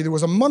the Rebbe. There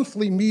was a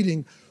monthly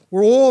meeting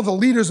where all the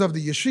leaders of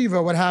the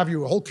yeshiva, what have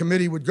you, a whole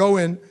committee would go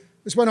in.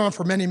 This went on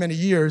for many, many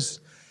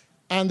years.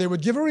 And they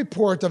would give a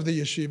report of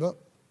the yeshiva.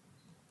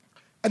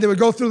 And they would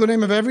go through the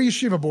name of every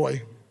yeshiva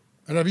boy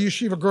and every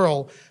yeshiva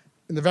girl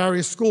in the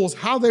various schools,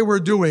 how they were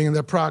doing in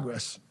their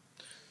progress.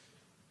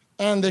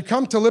 And they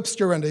come to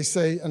Lipsker and they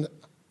say,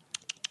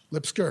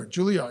 Lipsker,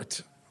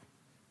 Juilliard,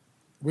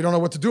 we don't know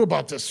what to do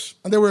about this.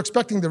 And they were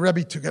expecting the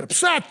Rebbe to get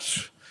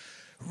upset.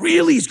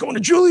 Really, he's going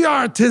to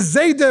Juilliard. His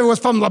Zayde was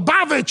from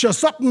Lubavitch or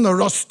something, or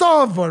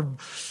Rostov or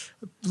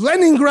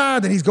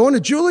Leningrad, and he's going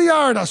to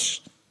Juilliard.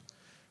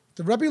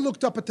 The Rebbe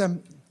looked up at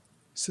them,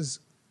 says,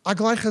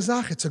 Aglai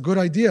Chazach, it's a good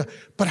idea,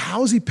 but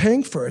how is he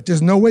paying for it?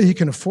 There's no way he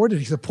can afford it.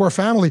 He's a poor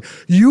family.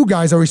 You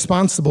guys are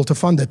responsible to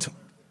fund it.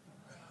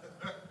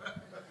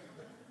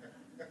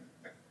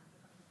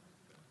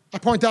 I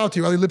point out to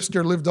you, Eli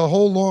Lipsker lived a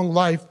whole long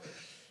life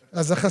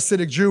as a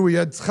Hasidic Jew. He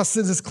had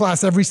Hasidus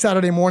class every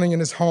Saturday morning in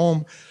his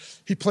home.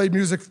 He played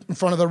music in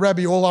front of the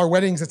Rebbe, all our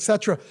weddings,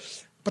 etc.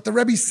 But the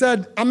Rebbe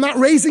said, I'm not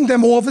raising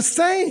them all the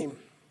same.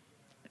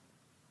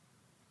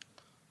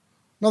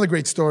 Another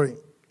great story.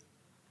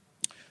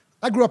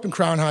 I grew up in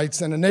Crown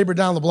Heights, and a neighbor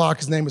down the block,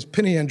 his name was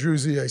Pinny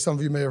Andruzier. Some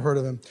of you may have heard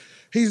of him.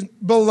 He's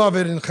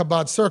beloved in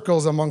Chabad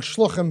circles among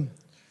shluchim,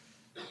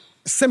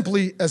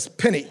 simply as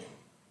Pinny.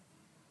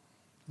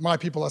 My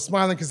people are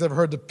smiling because they've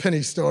heard the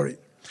Pinny story.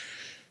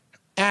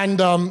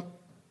 And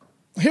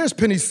here's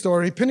Pinny's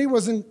story. Pinny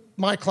was in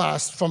my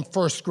class from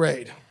first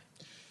grade.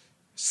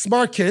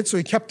 Smart kid, so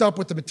he kept up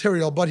with the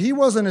material, but he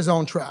was in his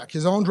own track,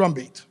 his own drum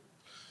beat.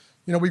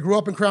 You know, we grew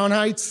up in Crown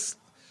Heights.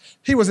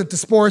 He was into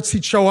sports.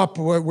 He'd show up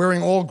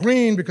wearing all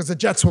green because the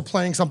Jets were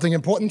playing something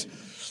important.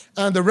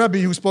 And the Rebbe,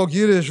 who spoke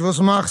Yiddish, was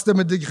machst du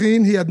mit de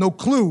green? He had no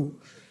clue.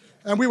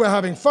 And we were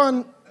having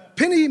fun.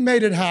 Pinny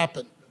made it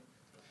happen.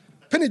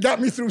 Pinny got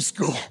me through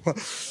school.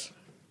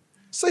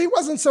 So he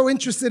wasn't so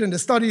interested in the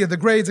study of the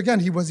grades.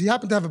 Again, he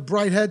happened to have a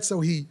bright head,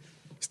 so he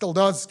still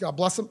does, God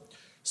bless him.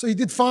 So he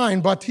did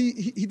fine, but he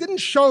didn't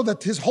show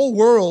that his whole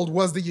world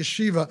was the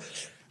yeshiva,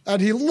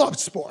 and he loved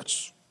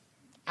sports.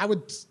 I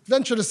would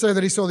venture to say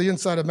that he saw the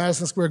inside of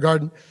Madison Square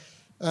Garden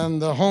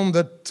and the home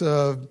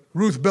that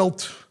Ruth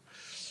built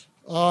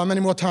many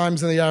more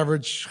times than the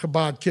average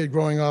Chabad kid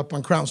growing up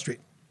on Crown Street.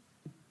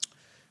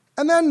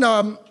 And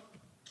then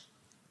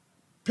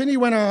Pinny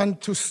went on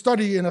to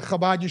study in a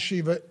Chabad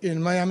yeshiva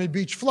in Miami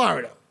Beach,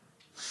 Florida.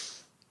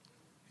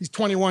 He's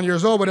 21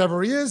 years old,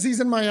 whatever he is. He's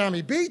in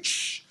Miami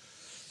Beach,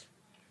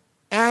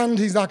 and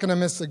he's not going to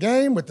miss a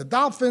game with the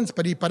Dolphins,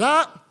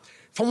 pari-para.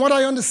 From what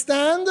I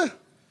understand,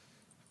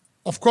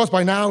 of course,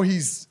 by now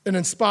he's an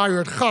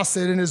inspired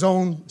chassid in his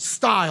own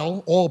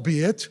style,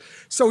 albeit.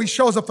 So he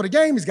shows up for the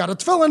game. He's got a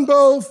tefillin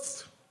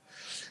booth.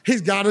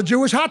 He's got a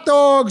Jewish hot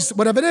dogs,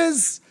 whatever it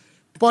is.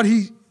 But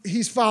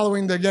he's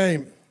following the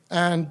game,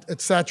 and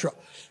etc.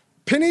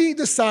 Pinny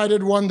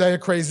decided one day a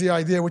crazy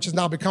idea, which has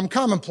now become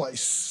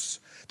commonplace.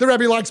 The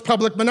Rebbe likes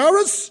public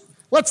menorahs.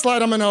 Let's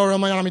light a menorah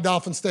in Miami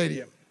Dolphin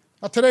Stadium.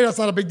 Now, today, that's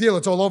not a big deal.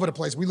 It's all over the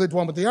place. We lit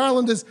one with the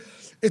Islanders.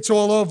 It's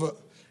all over.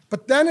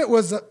 But then it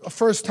was a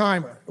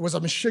first-timer. It was a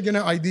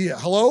Michiganer idea.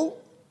 Hello?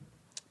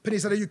 Penny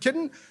said, are you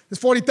kidding? There's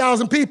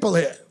 40,000 people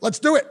here. Let's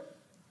do it.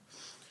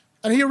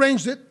 And he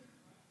arranged it.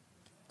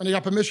 And he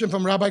got permission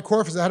from Rabbi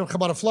Korf, as the head of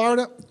Chabad of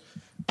Florida,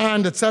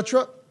 and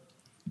etc.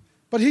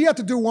 But he had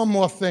to do one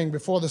more thing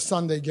before the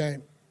Sunday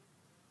game.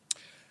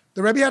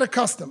 The Rebbe had a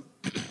custom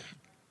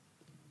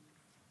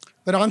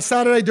that on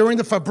Saturday during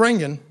the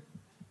Farbrengen,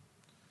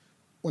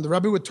 when the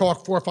Rebbe would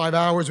talk 4 or 5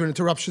 hours with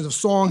interruptions of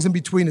songs in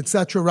between,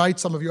 etc., right?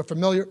 Some of you are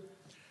familiar.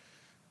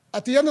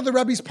 At the end of the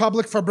Rebbe's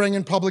public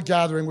Farbrengen, public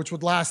gathering, which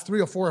would last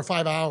 3 or 4 or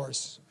 5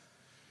 hours,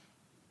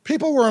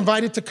 people were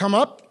invited to come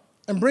up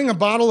and bring a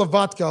bottle of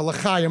vodka,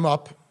 l'chaim,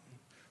 up,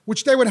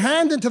 which they would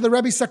hand into the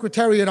Rebbe's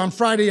secretariat on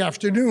Friday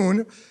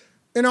afternoon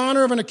in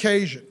honor of an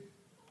occasion.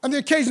 And the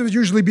occasion would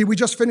usually be, we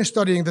just finished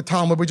studying the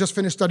Talmud, we just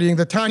finished studying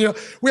the Tanya,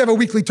 we have a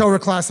weekly Torah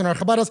class in our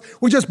Chabad,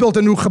 we just built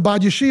a new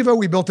Chabad yeshiva,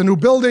 we built a new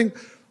building,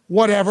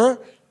 whatever.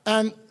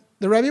 And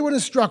the Rebbe would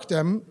instruct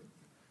them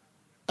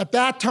at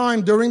that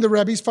time during the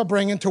Rebbe's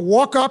Farbrengen to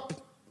walk up,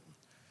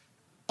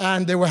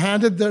 and they were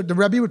handed, the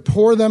Rebbe would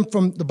pour them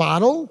from the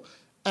bottle,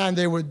 and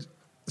they would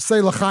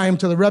say l'chaim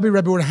to the Rebbe.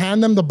 Rebbe would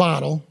hand them the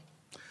bottle,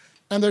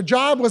 and their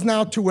job was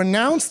now to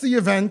announce the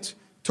event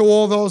to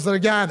all those that are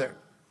gathered.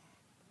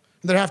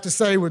 They'd have to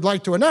say, we'd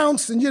like to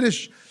announce in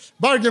Yiddish,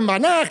 Bargim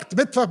Banacht,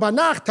 Mitvah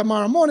Banacht,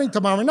 tomorrow morning,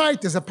 tomorrow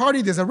night, there's a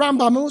party, there's a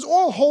Rambam. It was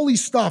all holy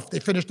stuff. They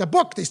finished a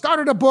book, they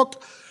started a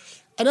book,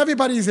 and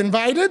everybody's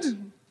invited.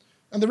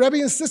 And the Rebbe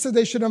insisted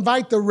they should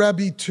invite the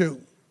Rebbe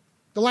too.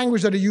 The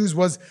language that he used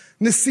was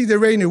Nisi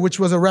Dereinu, which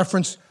was a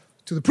reference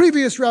to the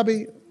previous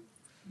Rebbe.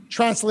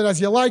 Translate as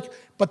you like,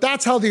 but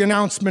that's how the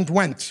announcement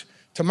went.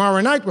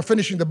 Tomorrow night, we're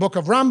finishing the book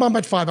of Rambam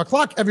at 5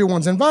 o'clock.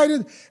 Everyone's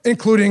invited,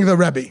 including the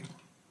Rebbe.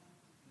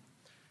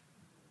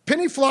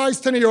 Penny flies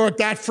to New York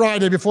that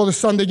Friday before the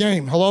Sunday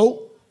game.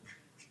 Hello?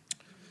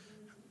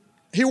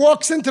 He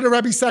walks into the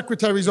Rebbe's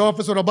secretary's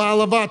office with a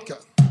bottle of vodka.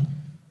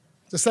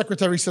 The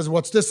secretary says,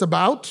 what's this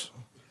about?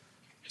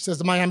 He says,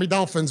 the Miami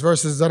Dolphins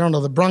versus, I don't know,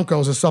 the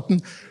Broncos or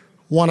something,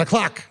 1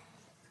 o'clock.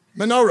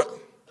 Menorah.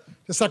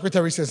 The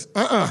secretary says,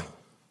 Penny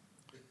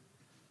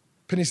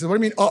says,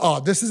 what do you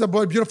mean, this is a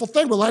beautiful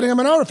thing. We're lighting a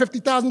menorah,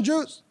 50,000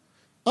 Jews.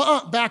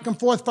 Back and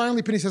forth.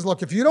 Finally, Penny says,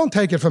 look, if you don't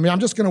take it from me, I'm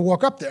just going to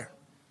walk up there.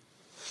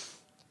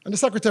 And the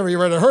secretary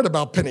already heard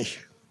about Penny.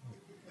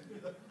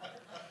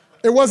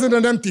 It wasn't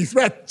an empty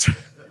threat.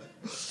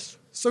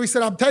 So he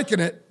said, I'm taking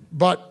it,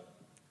 but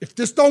if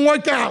this don't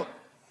work out,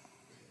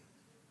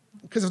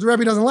 because if the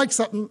Rebbe doesn't like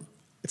something,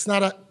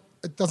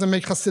 it doesn't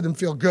make Hasidim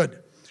feel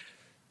good.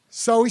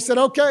 So he said,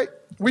 okay,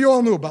 we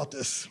all knew about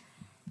this.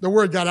 The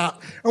word got out,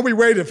 and we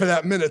waited for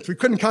that minute. We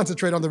couldn't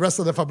concentrate on the rest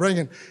of the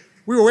Farbrengen.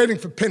 We were waiting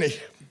for Penny.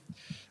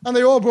 And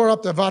they all brought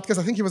up their vodkas.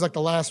 I think he was like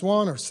the last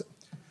one.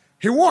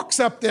 He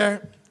walks up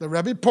there. The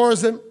Rebbe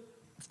pours him.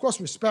 Of course,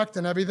 respect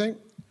and everything.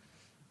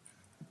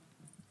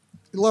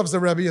 He loves the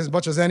Rebbe as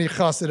much as any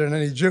chassid and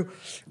any Jew.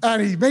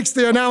 And he makes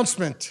the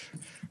announcement.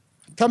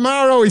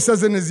 Tomorrow, he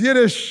says in his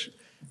Yiddish,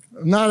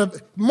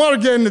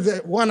 morgen,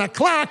 1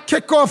 o'clock,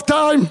 kickoff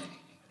time.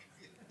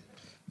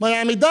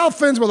 Miami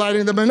Dolphins, we're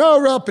lighting the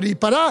menorah,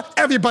 pari-para.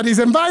 Everybody's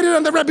invited,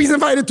 and the Rebbe's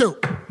invited too.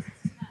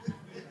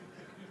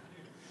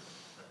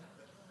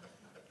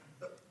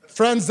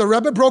 Friends, the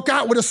Rebbe broke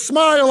out with a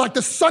smile like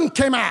the sun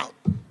came out.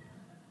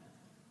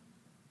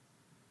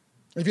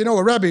 If you know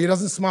a Rebbe, he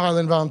doesn't smile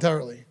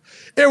involuntarily.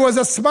 It was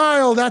a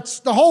smile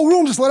that's, the whole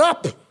room just lit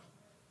up.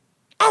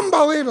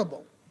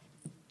 Unbelievable.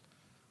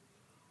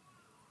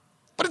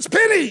 But it's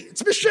Penny,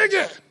 it's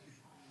Michigan.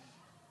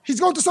 He's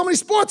going to so many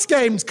sports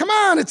games. Come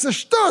on, it's a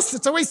shtus,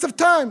 it's a waste of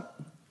time.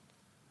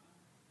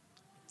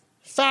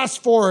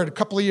 Fast forward a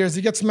couple of years,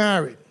 he gets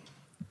married.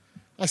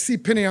 I see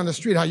Penny on the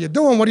street. How you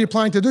doing? What are you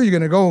planning to do? You're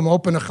going to go and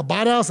open a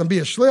Chabad house and be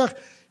a shliach?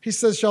 He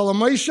says, Shalom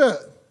Moshe,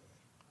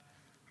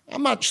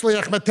 I'm not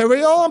shliach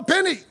material, I'm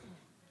Penny.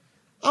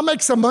 I'll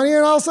make some money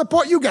and I'll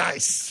support you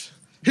guys.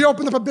 He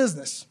opened up a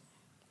business.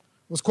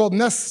 It was called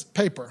Ness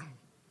Paper,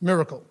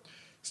 Miracle.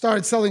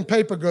 Started selling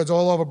paper goods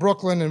all over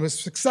Brooklyn and was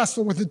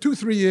successful within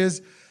 2-3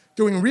 years,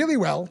 doing really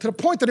well, to the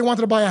point that he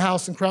wanted to buy a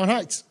house in Crown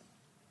Heights.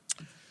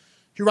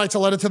 He writes a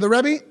letter to the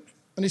Rebbe,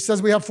 and he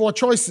says, we have 4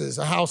 choices.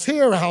 A house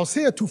here,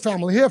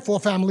 2-family here,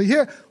 4-family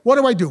here. What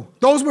do I do?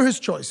 Those were his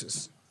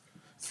choices.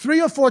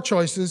 3 or 4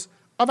 choices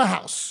of a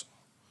house.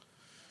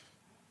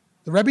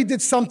 The Rebbe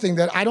did something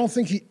that I don't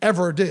think he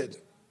ever did.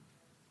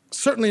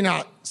 Certainly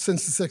not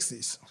since the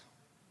 60s.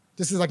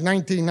 This is like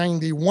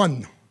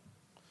 1991.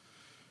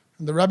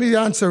 And the Rebbe's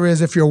answer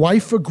is, if your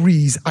wife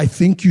agrees, I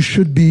think you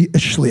should be a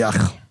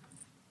shliach.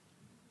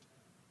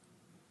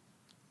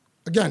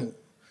 Again,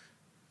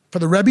 for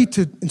the Rebbe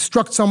to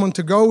instruct someone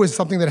to go is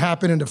something that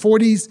happened in the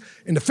 40s,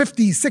 in the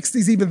 50s,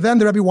 60s, even then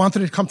the Rebbe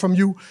wanted it to come from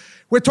you.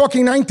 We're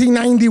talking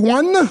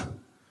 1991.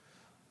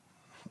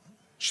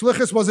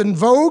 Shlichus was in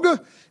vogue.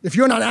 If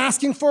you're not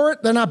asking for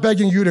it, they're not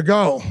begging you to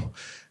go.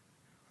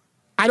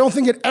 I don't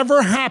think it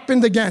ever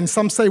happened again,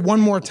 some say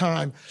one more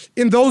time,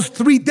 in those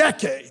 3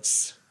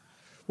 decades,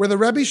 where the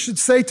Rebbe should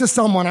say to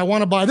someone, I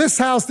want to buy this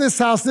house, this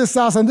house, this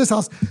house, and this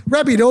house.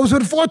 Rebbe, those were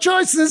the 4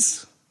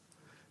 choices.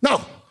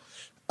 No,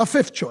 a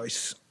 5th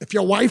choice. If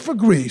your wife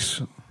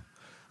agrees,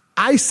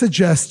 I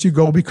suggest you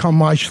go become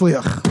my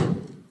shliach.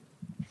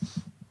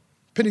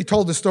 Penny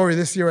told the story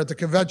this year at the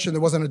convention.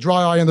 There wasn't a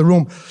dry eye in the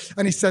room.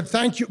 And he said,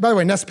 thank you. By the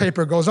way, Nest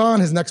Paper goes on.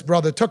 His next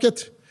brother took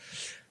it.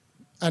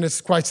 And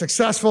it's quite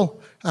successful.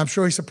 I'm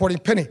sure he's supporting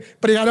Penny.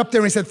 But he got up there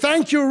and he said,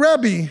 thank you,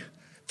 Rebbe,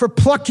 for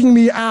plucking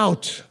me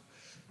out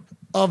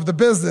of the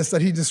business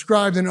that he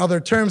described in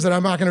other terms that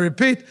I'm not going to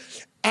repeat.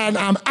 And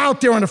I'm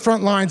out there on the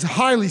front lines,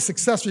 highly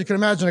successful. You can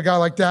imagine a guy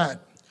like that.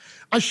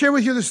 I share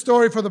with you the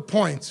story for the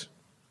point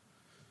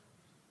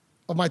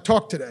of my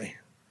talk today.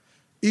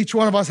 Each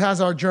one of us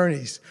has our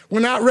journeys. We're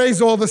not raised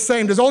all the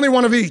same. There's only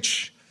one of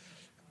each.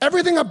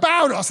 Everything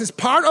about us is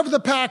part of the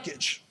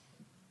package.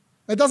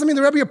 It doesn't mean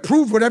the Rebbe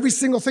approved with every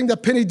single thing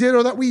that Penny did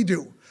or that we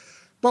do.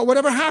 But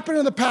whatever happened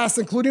in the past,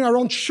 including our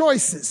own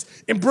choices,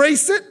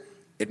 embrace it.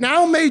 It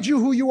now made you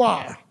who you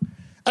are.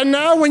 And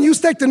now when you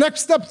take the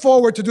next step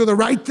forward to do the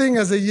right thing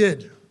as a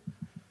Yid,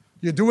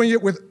 you're doing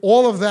it with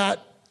all of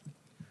that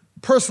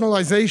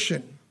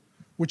personalization,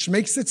 which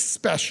makes it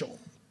special.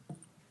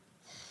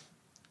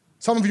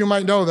 Some of you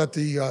might know that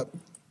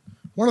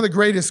one of the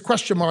greatest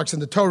question marks in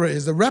the Torah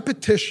is the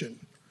repetition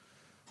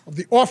of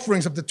the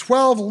offerings of the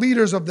 12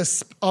 leaders of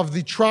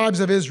the tribes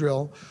of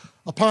Israel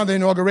upon the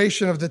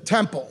inauguration of the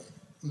temple,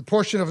 the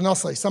portion of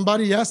Nosai.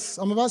 Somebody, yes?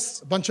 Some of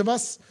us? A bunch of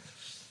us?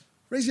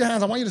 Raise your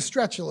hands. I want you to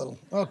stretch a little.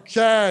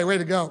 Okay, way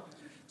to go.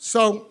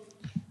 So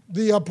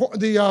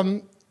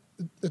the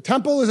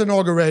temple is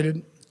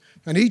inaugurated,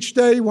 and each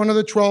day one of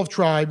the 12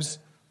 tribes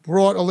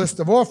brought a list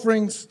of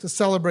offerings to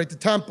celebrate the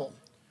temple.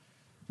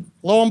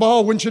 Lo and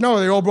behold, wouldn't you know,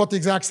 they all brought the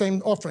exact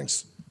same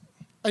offerings.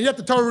 And yet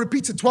the Torah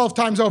repeats it 12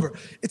 times over.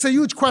 It's a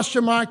huge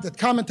question mark that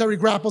commentary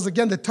grapples.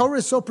 Again, the Torah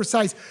is so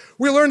precise.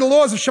 We learn the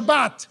laws of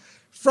Shabbat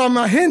from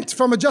a hint,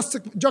 from a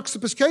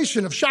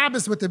juxtaposition of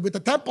Shabbos with the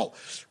temple.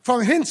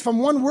 From hints, from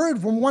one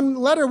word, from one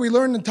letter, we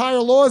learn entire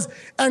laws.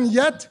 And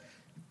yet,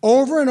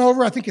 over and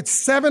over, I think it's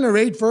 7 or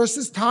 8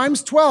 verses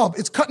times 12.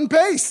 It's cut and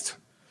paste.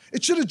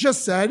 It should have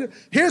just said,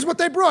 here's what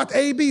they brought,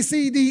 A, B,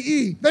 C, D,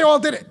 E. They all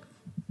did it.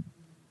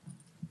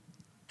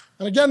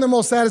 And again, the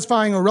most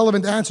satisfying or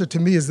relevant answer to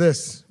me is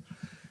this.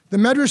 The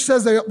Medrash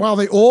says that while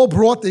they all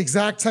brought the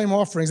exact same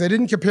offerings, they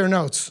didn't compare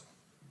notes.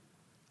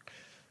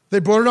 They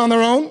brought it on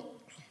their own,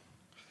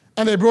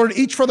 and they brought it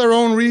each for their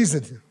own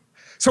reason.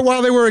 So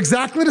while they were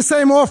exactly the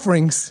same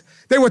offerings,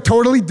 they were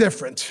totally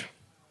different.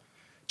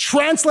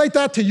 Translate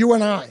that to you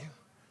and I.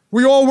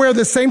 We all wear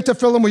the same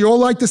tefillin, we all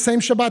light the same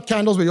Shabbat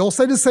candles, we all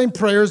say the same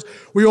prayers,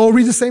 we all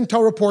read the same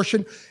Torah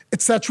portion,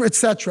 etc.,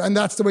 etc. And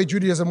that's the way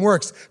Judaism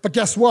works. But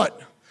guess what?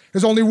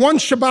 There's only one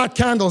Shabbat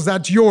candle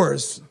that's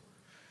yours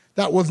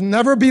that will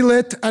never be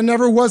lit and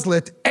never was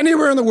lit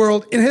anywhere in the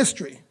world in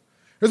history.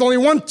 There's only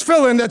one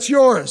tefillin that's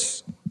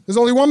yours. There's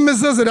only one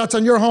mezuzah that's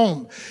on your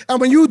home.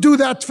 And when you do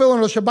that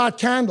tefillin or Shabbat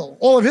candle,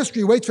 all of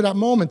history waits for that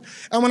moment.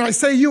 And when I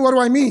say you, what do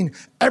I mean?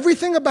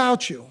 Everything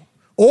about you,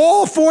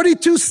 all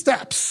 42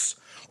 steps,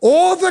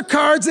 all the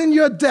cards in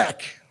your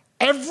deck,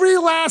 every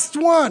last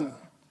one,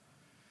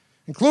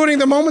 including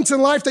the moments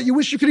in life that you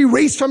wish you could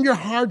erase from your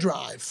hard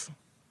drive.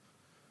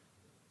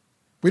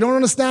 We don't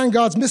understand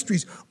God's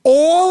mysteries.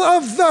 All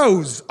of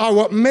those are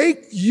what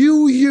make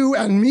you, you,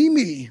 and me,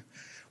 me.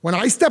 When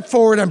I step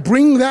forward and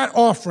bring that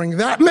offering,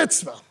 that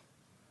mitzvah,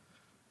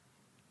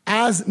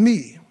 as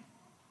me.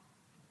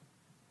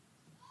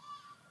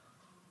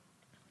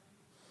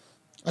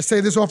 I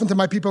say this often to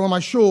my people in my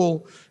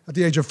shul at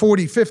the age of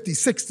 40, 50,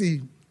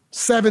 60,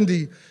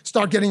 70,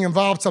 start getting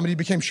involved. Somebody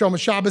became Shomer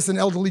Shabbos, an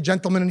elderly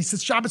gentleman, and he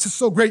says, Shabbos is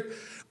so great.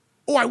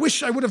 Oh, I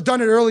wish I would have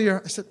done it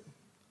earlier. I said,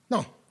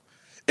 no.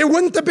 It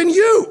wouldn't have been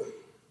you.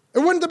 It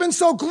wouldn't have been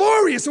so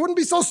glorious. It wouldn't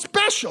be so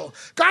special.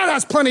 God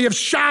has plenty of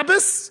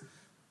Shabbos.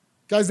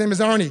 Guy's name is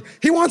Arnie.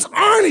 He wants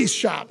Arnie's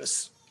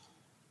Shabbos.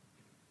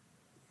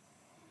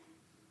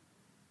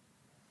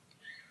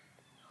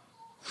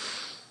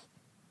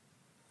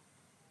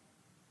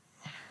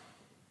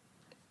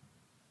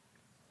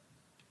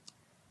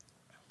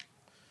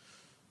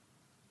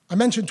 I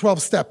mentioned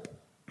 12-step.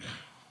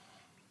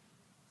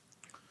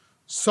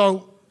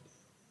 So,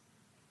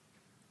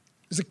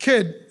 as a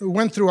kid who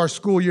went through our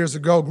school years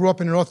ago, grew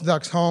up in an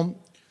Orthodox home,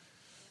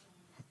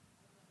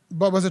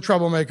 but was a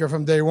troublemaker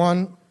from day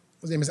one.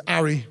 His name is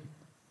Ari.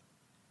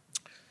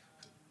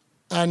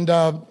 And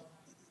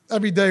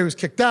every day he was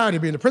kicked out.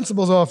 He'd be in the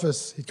principal's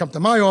office. He'd come to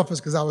my office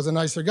because I was a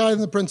nicer guy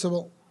than the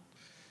principal.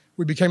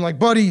 We became like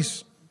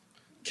buddies.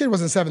 Kid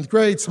was in 7th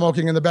grade,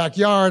 smoking in the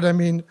backyard. I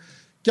mean,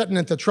 getting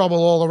into trouble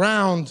all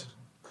around,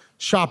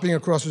 shopping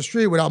across the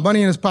street without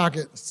money in his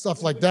pocket,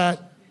 stuff like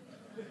that.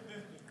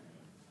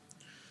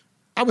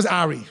 I was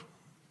Ari.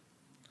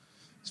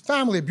 His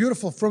family, a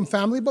beautiful, frum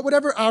family, but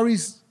whatever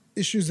Ari's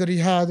issues that he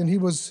had, and he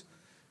was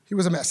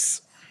a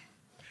mess.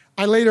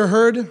 I later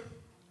heard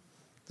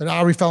that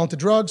Ari fell into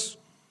drugs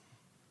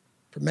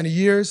for many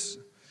years.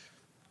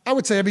 I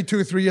would say every 2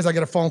 or 3 years I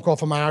get a phone call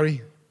from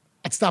Ari.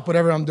 I'd stop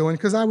whatever I'm doing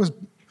because I was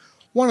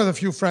one of the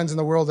few friends in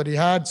the world that he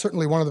had,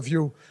 certainly one of the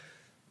few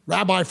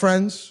rabbi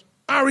friends.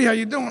 Ari, how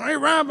you doing? Hey,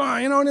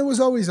 Rabbi, and it was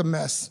always a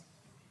mess.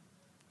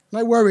 And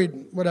I worried,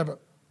 whatever.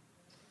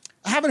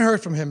 I haven't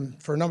heard from him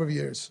for a number of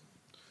years.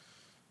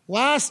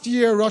 Last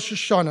year, Rosh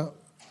Hashanah,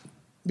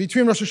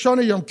 between Rosh Hashanah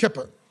and Yom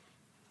Kippur,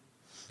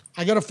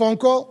 I get a phone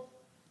call.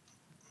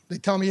 They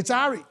tell me it's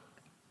Ari.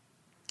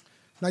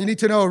 Now, you need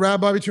to know,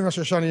 Rabbi, between Rosh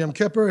Hashanah and Yom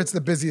Kippur, it's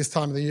the busiest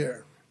time of the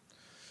year.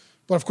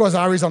 But, of course,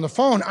 Ari's on the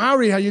phone.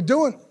 Ari, how you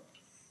doing?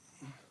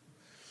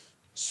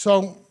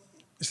 So,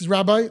 he says,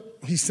 Rabbi,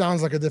 he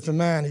sounds like a different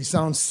man. He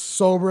sounds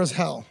sober as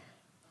hell.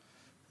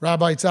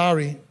 Rabbi, it's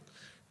Ari.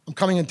 I'm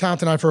coming in town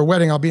tonight for a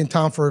wedding. I'll be in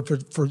town for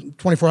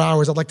 24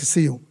 hours. I'd like to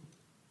see you.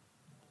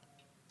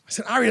 I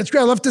said, Ari, that's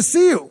great. I'd love to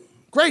see you.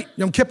 Great.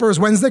 Yom Kippur is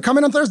Wednesday. Come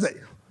in on Thursday.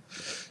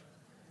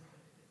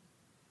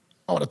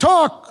 I want to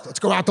talk. Let's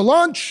go out to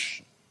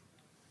lunch.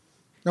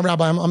 No,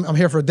 Rabbi, I'm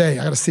here for a day.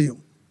 I got to see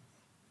you.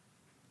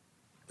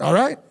 All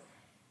right?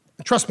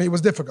 And trust me, it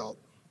was difficult.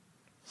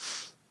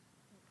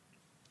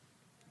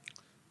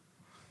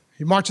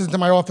 He marches into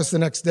my office the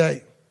next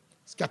day.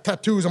 He's got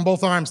tattoos on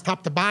both arms,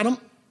 top to bottom.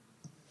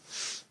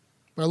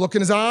 When I look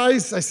in his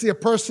eyes, I see a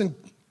person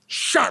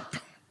sharp,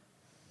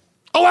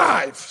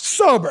 alive,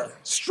 sober,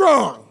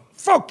 strong,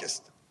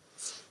 focused.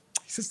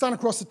 He sits down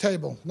across the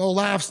table. No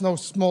laughs, no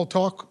small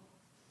talk.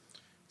 He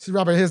says,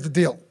 Rabbi, here's the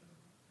deal.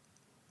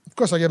 Of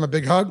course, I gave him a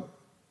big hug.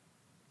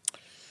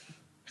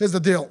 Here's the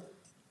deal.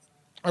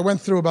 I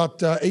went through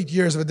about 8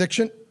 years of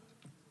addiction.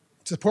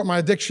 To support my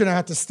addiction, I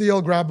had to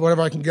steal, grab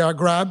whatever I can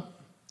grab.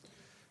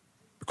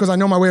 Because I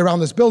know my way around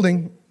this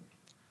building,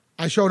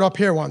 I showed up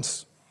here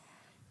once.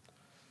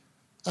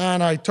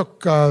 And I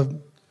took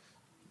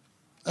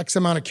X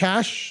amount of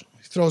cash.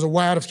 He throws a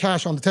wad of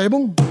cash on the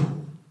table.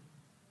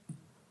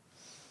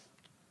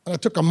 And I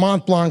took a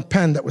Mont Blanc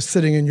pen that was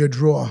sitting in your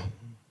drawer.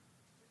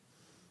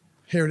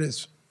 Here it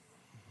is.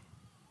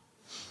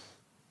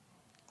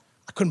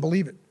 I couldn't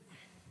believe it.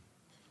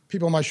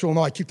 People in my shul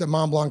know I keep that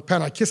Mont Blanc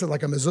pen. I kiss it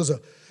like a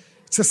mezuzah.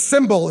 It's a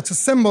symbol. It's a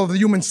symbol of the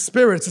human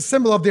spirit. It's a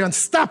symbol of the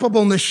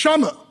unstoppable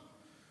neshama,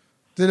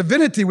 the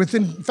divinity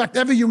within, in fact,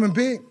 every human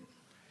being.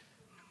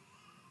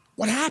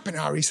 What happened,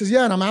 Ari? He says,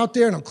 yeah, and I'm out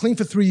there, and I'm clean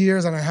for 3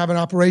 years, and I have an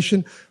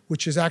operation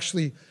which is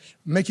actually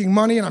making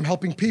money, and I'm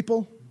helping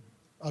people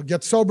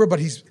get sober, but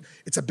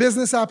it's a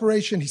business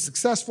operation. He's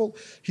successful.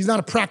 He's not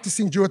a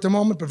practicing Jew at the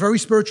moment, but very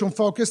spiritual and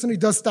focused, and he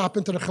does stop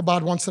into the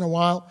Chabad once in a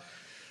while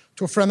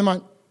to a friend of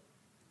mine.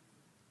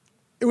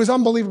 It was an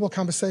unbelievable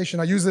conversation.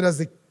 I use it as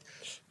the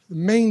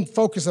main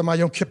focus of my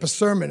Yom Kippur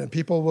sermon, and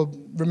people will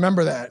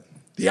remember that.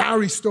 The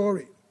Ari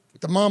story,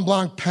 the Mont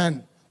Blanc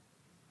pen.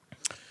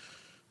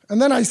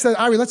 And then I said,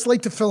 Ari, let's lay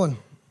tefillin.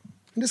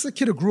 And this is a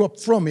kid who grew up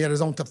from. He had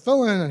his own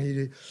tefillin,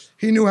 and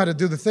he knew how to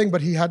do the thing,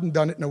 but he hadn't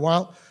done it in a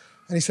while.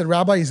 And he said,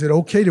 Rabbi, is it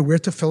okay to wear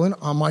tefillin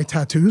on my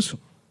tattoos?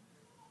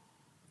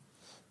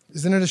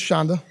 Isn't it a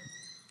shanda?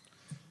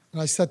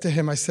 And I said to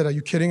him, I said, are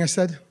you kidding? I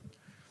said,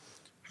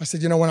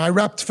 when I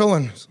wrap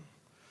tefillin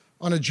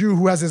on a Jew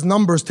who has his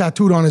numbers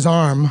tattooed on his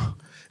arm,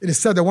 it is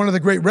said that one of the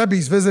great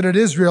Rebbes visited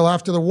Israel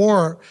after the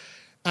war.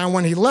 And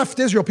when he left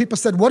Israel, people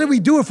said, what do we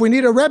do if we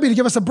need a Rebbe to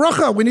give us a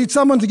bracha? We need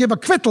someone to give a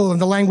kvittel, in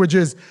the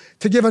languages,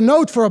 to give a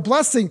note for a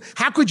blessing.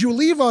 How could you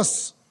leave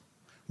us?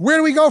 Where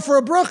do we go for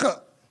a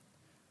bracha?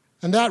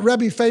 And that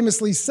Rebbe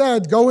famously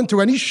said, go into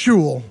any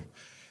shul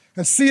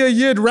and see a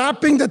yid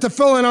wrapping the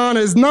tefillin on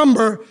his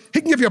number,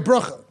 he can give you a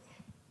bracha.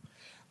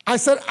 I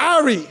said,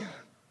 Ari,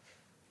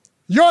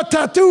 your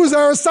tattoos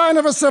are a sign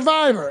of a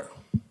survivor.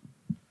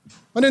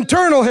 An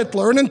internal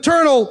Hitler, an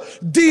internal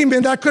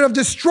demon that could have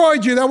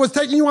destroyed you, that was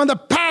taking you on the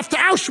path to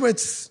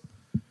Auschwitz.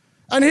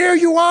 And here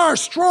you are,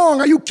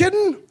 strong. Are you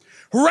kidding?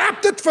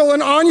 Wrap the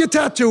tefillin on your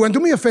tattoo and do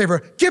me a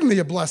favor, give me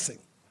a blessing.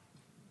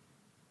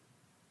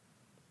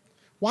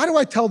 Why do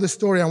I tell this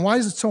story and why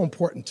is it so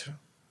important?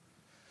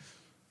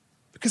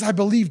 Because I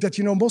believe that,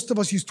 most of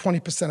us use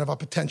 20% of our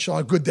potential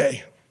on a good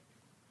day.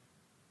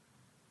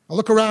 I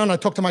look around, I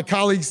talk to my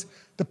colleagues.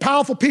 The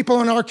powerful people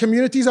in our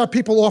communities are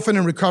people often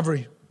in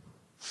recovery,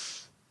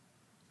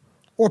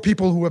 or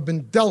people who have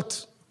been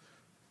dealt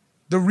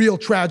the real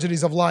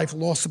tragedies of life,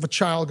 loss of a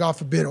child, God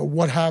forbid, or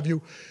what have you,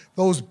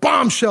 those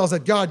bombshells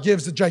that God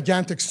gives to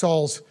gigantic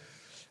souls.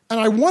 And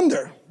I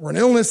wonder, or an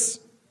illness,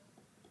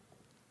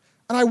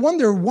 and I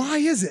wonder, why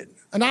is it?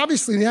 And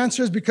obviously the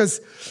answer is because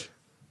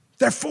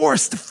they're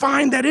forced to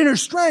find that inner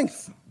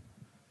strength.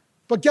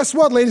 But guess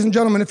what, ladies and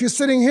gentlemen, if you're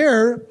sitting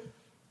here,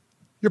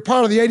 you're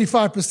part of the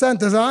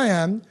 85%, as I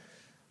am,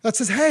 that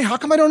says, hey, how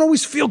come I don't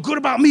always feel good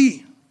about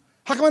me?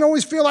 How come I don't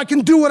always feel I can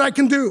do what I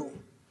can do?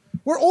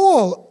 We're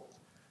all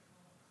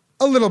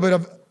a little bit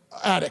of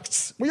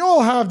addicts. We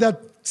all have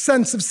that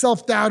sense of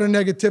self-doubt and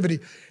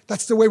negativity.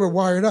 That's the way we're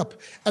wired up.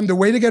 And the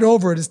way to get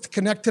over it is to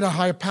connect to the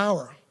higher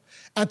power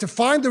and to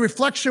find the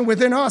reflection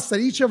within us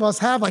that each of us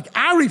have, like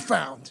Ari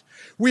found.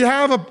 We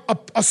have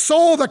a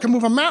soul that can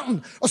move a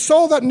mountain, a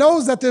soul that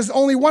knows that there's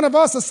only one of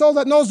us, a soul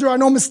that knows there are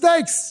no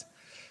mistakes,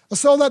 a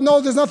soul that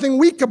knows there's nothing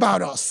weak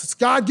about us. It's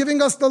God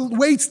giving us the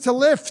weights to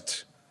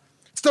lift.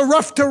 It's the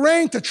rough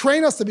terrain to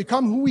train us to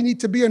become who we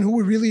need to be and who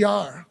we really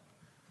are.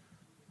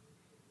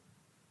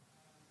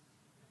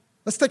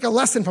 Let's take a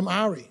lesson from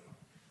Ari.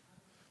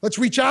 Let's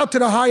reach out to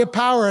the higher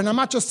power. And I'm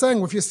not just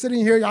saying, if you're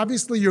sitting here,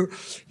 obviously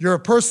you're a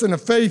person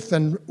of faith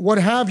and what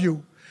have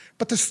you.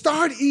 But to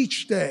start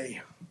each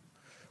day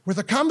with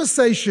a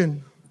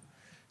conversation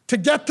to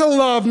get to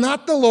love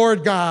not the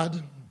Lord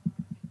God,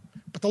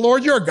 but the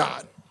Lord your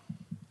God.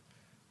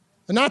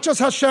 And not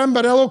just Hashem,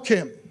 but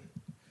Elohim.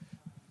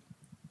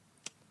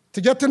 To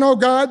get to know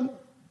God,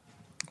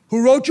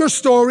 who wrote your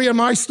story and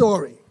my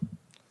story,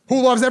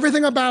 who loves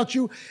everything about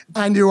you,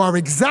 and you are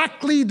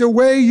exactly the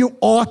way you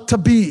ought to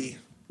be.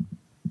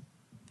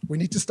 We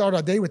need to start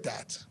our day with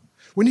that.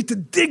 We need to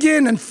dig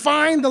in and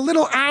find the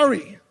little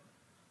Ari.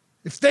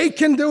 If they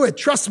can do it,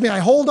 trust me, I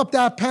hold up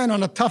that pen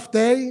on a tough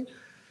day,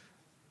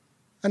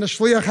 and the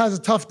shliach has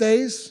tough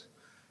days,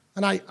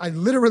 and I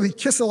literally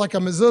kiss it like a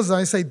mezuzah.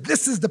 I say,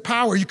 this is the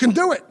power. You can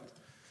do it.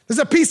 There's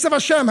a piece of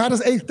Hashem. How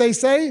does eighth day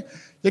say?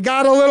 You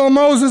got a little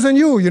Moses in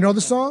you. You know the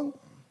song?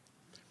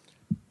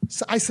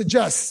 So I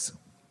suggest,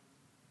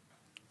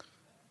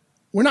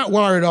 we're not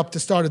wired up to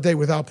start a day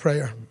without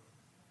prayer.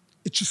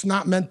 It's just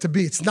not meant to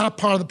be. It's not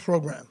part of the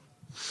program.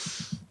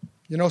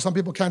 You know, some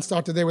people can't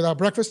start the day without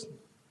breakfast.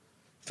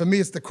 For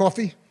me, it's the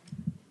coffee.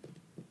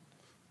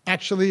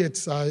 Actually,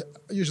 it's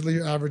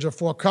usually an average of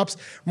 4 cups.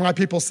 My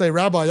people say,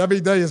 Rabbi,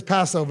 every day is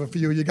Passover for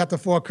you. You got the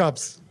 4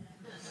 cups.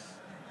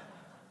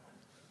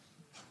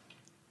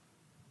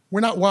 We're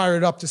not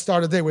wired up to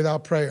start a day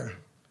without prayer.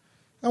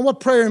 And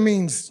what prayer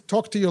means,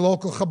 talk to your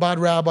local Chabad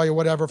rabbi or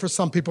whatever. For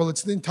some people,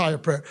 it's the entire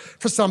prayer.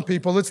 For some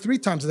people, it's 3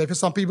 times a day. For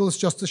some people, it's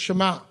just the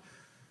Shema.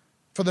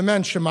 For the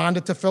men, Shema and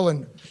the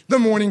Tefillin. The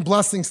morning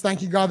blessings,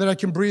 thank you, God, that I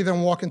can breathe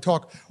and walk and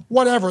talk.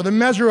 Whatever, the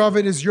measure of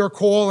it is your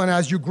call, and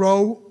as you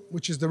grow,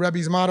 which is the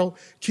Rebbe's motto,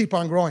 keep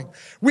on growing.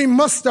 We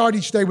must start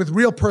each day with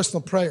real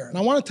personal prayer. And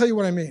I want to tell you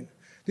what I mean.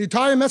 The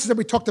entire message that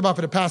we talked about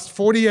for the past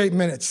 48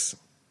 minutes,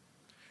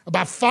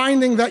 about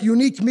finding that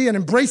unique me and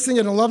embracing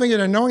it and loving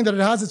it and knowing that it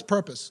has its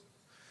purpose,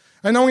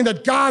 and knowing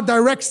that God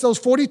directs those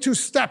 42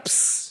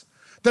 steps,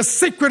 the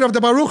secret of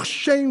the Baruch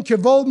Shem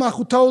Kevod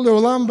Machuto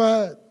Leolam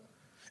Va'ed,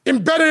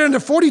 embedded in the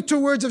 42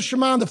 words of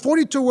Shema, the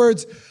 42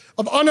 words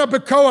of Ana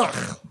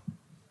B'Koach.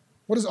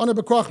 What does Ana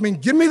B'Koach mean?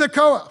 Give me the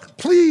Koach,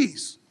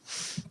 please.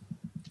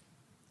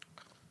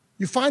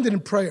 You find it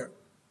in prayer.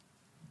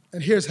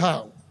 And here's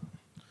how.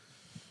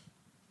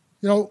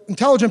 You know,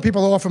 intelligent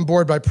people are often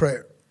bored by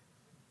prayer.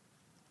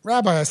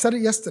 Rabbi, I said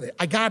it yesterday.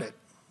 I got it.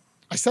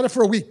 I said it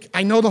for a week.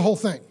 I know the whole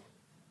thing.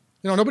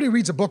 You know, nobody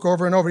reads a book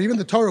over and over. Even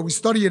the Torah, we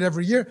study it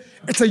every year.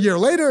 It's a year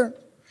later,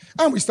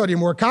 and we study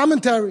more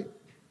commentary.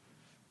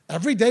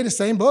 Every day, the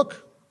same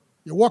book.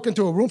 You walk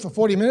into a room for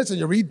 40 minutes and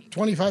you read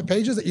 25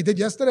 pages that you did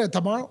yesterday and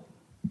tomorrow.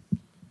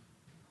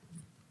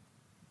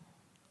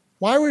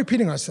 Why are we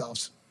repeating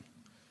ourselves?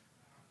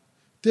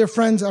 Dear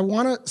friends, I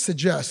want to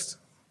suggest,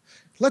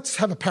 let's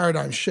have a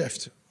paradigm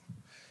shift.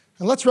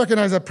 And let's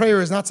recognize that prayer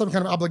is not some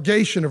kind of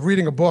obligation of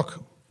reading a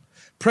book.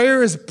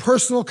 Prayer is a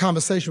personal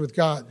conversation with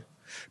God.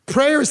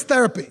 Prayer is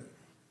therapy.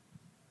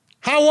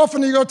 How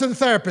often do you go to the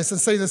therapist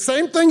and say the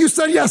same thing you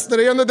said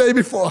yesterday and the day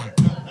before?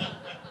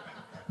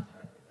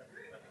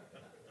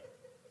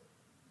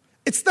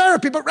 It's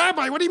therapy, but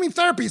Rabbi, what do you mean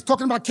therapy? He's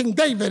talking about King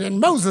David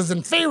and Moses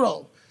and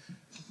Pharaoh.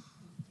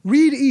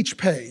 Read each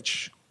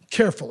page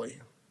carefully.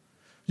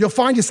 You'll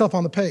find yourself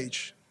on the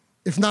page.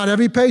 If not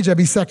every page,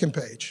 every second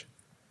page.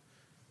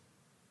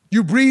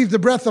 You breathe the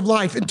breath of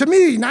life into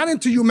me, not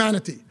into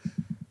humanity.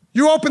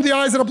 You open the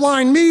eyes of the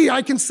blind. Me,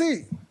 I can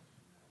see.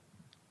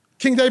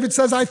 King David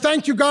says, I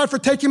thank you, God, for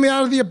taking me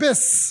out of the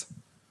abyss.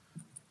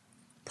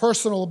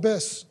 Personal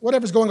abyss,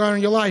 whatever's going on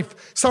in your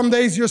life. Some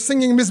days you're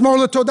singing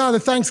Mizmor LeTodah, the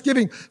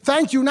thanksgiving.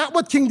 Thank you, not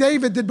what King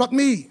David did, but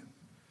me.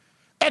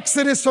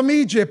 Exodus from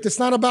Egypt. It's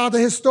not about the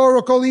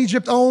historical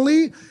Egypt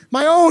only.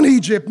 My own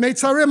Egypt,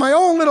 Mitzrayim, my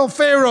own little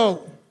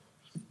Pharaoh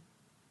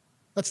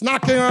that's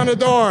knocking on the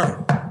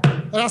door.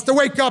 That has to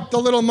wake up the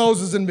little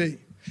Moses in me.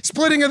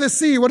 Splitting of the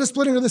sea. What does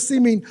splitting of the sea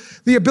mean?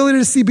 The ability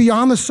to see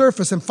beyond the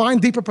surface and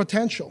find deeper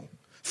potential.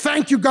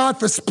 Thank you, God,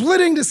 for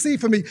splitting the sea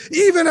for me,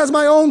 even as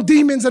my own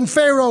demons and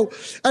Pharaoh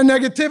and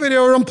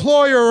negativity or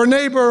employer or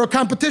neighbor or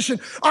competition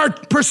are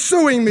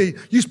pursuing me.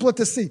 You split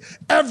the sea.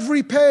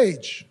 Every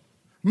page.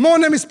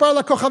 Mone mispar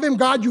lakochavim.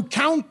 God, you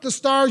count the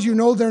stars, you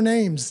know their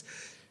names.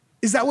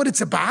 Is that what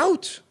it's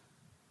about?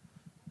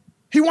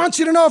 He wants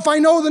you to know if I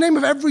know the name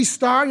of every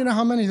star, you know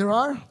how many there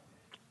are?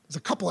 There's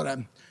a couple of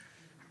them.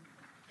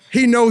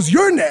 He knows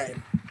your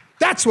name.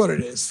 That's what it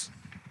is.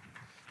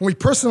 When we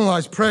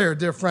personalize prayer,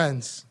 dear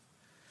friends,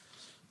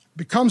 it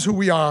becomes who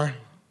we are,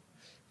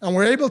 and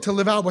we're able to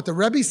live out what the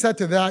Rebbe said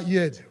to that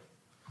Yid.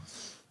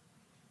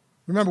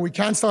 Remember, we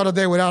can't start a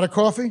day without a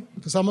coffee,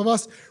 for some of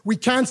us. We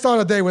can't start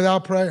a day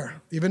without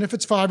prayer, even if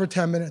it's 5 or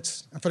 10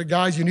 minutes. And for the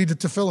guys, you need the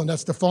tefillin.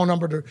 That's the phone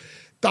number to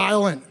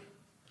dial in.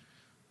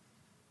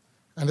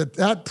 And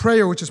that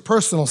prayer, which is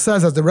personal,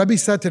 says, as the Rebbe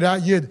said to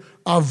that Yid,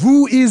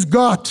 Avu is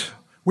God.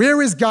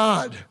 Where is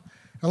God?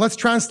 And let's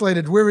translate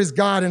it, where is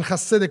God in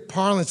Hasidic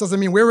parlance? Doesn't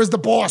mean where is the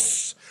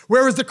boss?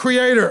 Where is the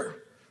Creator,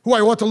 who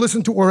I ought to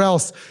listen to, or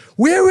else?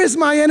 Where is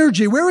my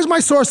energy? Where is my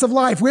source of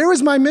life? Where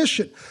is my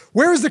mission?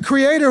 Where is the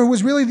Creator, who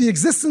is really the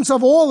existence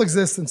of all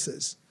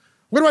existences?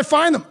 Where do I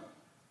find them?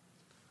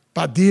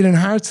 Bei dir in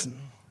Herzen.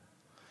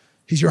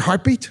 He's your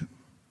heartbeat.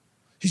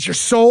 He's your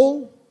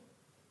soul.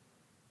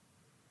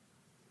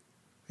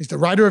 He's the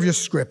writer of your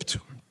script.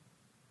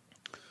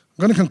 I'm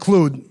going to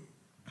conclude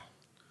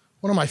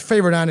one of my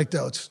favorite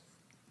anecdotes.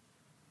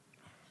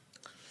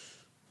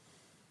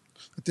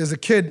 There's a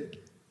kid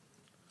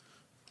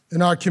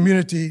in our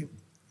community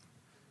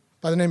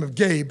by the name of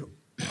Gabe,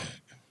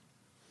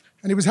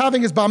 and he was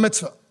having his bar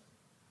mitzvah.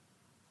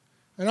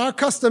 And our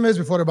custom is,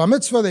 before the bar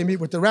mitzvah, they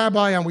meet with the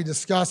rabbi and we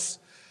discuss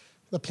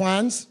the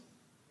plans.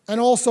 And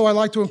also, I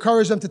like to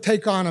encourage them to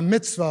take on a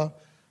mitzvah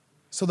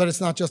so that it's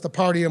not just a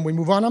party and we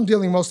move on. I'm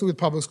dealing mostly with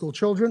public school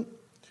children.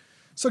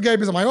 So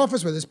Gabe is in my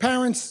office with his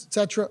parents,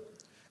 etc.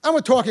 And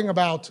we're talking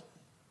about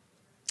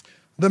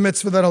the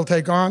mitzvah that he'll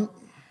take on.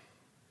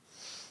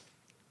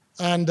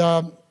 And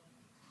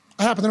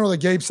I happen to know that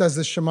Gabe says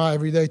this Shema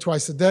every day,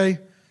 twice a day,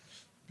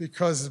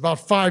 because about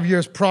 5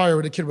 years prior,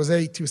 when the kid was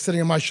 8, he was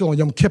sitting in my shul on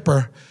Yom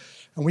Kippur,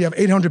 and we have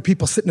 800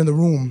 people sitting in the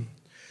room.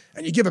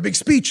 And you give a big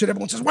speech, and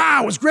everyone says,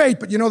 wow, it was great,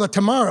 but you know that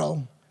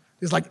tomorrow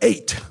there's like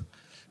 8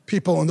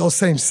 people in those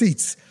same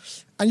seats.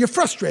 And you're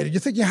frustrated.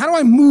 You're thinking, how do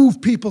I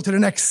move people to the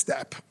next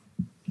step?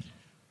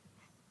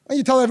 And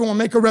you tell everyone,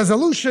 make a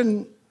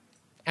resolution.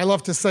 I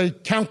love to say,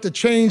 count the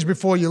change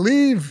before you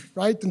leave,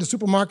 right? In the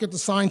supermarket, the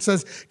sign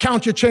says,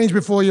 count your change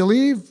before you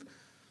leave.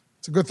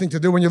 It's a good thing to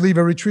do when you leave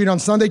a retreat on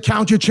Sunday.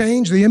 Count your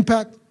change, the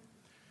impact.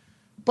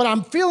 But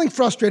I'm feeling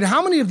frustrated.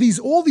 How many of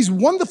all these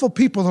wonderful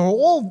people who are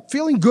all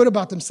feeling good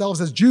about themselves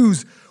as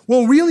Jews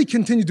will really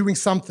continue doing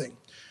something?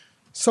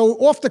 So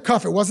off the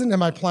cuff, it wasn't in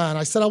my plan.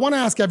 I said, I want to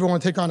ask everyone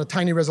to take on a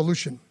tiny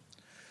resolution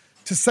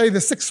to say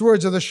the 6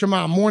 words of the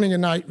Shema morning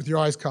and night with your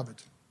eyes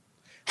covered.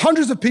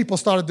 Hundreds of people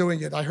started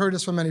doing it. I heard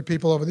this from many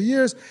people over the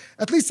years.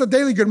 At least a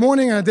daily good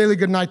morning and a daily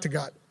good night to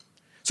God.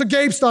 So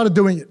Gabe started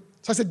doing it.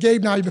 So I said,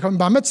 Gabe, now you become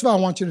bar mitzvah. I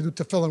want you to do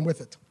tefillin with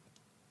it.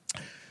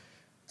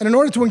 And in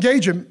order to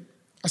engage him,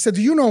 I said,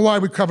 do you know why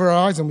we cover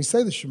our eyes and we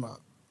say the Shema?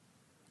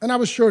 And I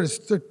was sure this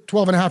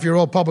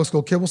 12-and-a-half-year-old public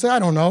school kid will say, I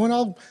don't know. And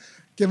I'll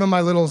give him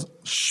my little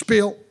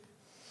spiel.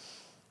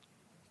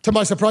 To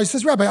my surprise, he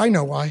says, Rabbi, I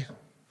know why.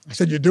 I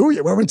said, you do?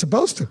 You weren't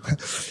supposed to.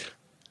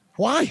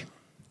 Why?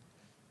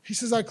 He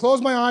says, I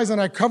close my eyes and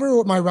I cover it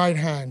with my right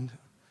hand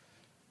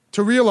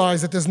to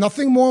realize that there's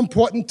nothing more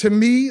important to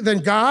me than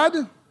God,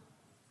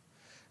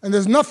 and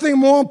there's nothing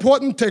more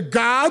important to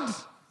God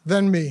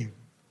than me.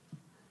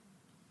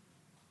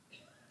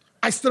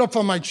 I stood up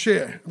from my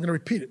chair. I'm going to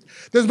repeat it.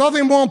 There's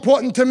nothing more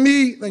important to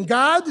me than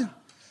God,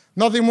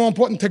 nothing more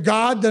important to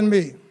God than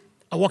me.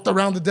 I walked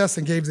around the desk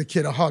and gave the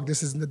kid a hug.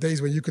 This is in the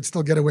days when you could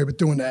still get away with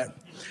doing that.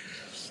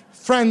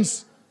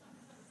 Friends,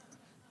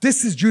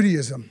 this is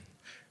Judaism.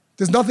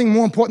 There's nothing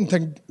more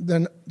important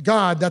than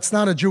God. That's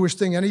not a Jewish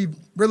thing. Any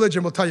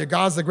religion will tell you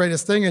God's the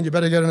greatest thing and you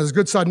better get on his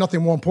good side,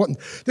 nothing more important.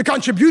 The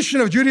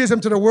contribution of Judaism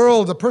to the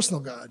world, the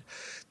personal God.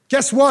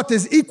 Guess what?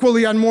 There's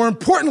equally and more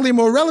importantly,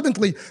 more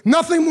relevantly,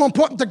 nothing more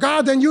important to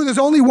God than you. There's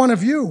only one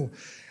of you.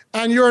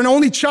 And you're an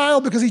only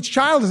child because each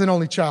child is an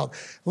only child.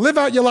 Live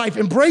out your life.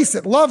 Embrace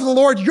it. Love the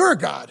Lord, your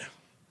God.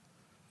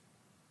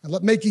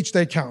 And make each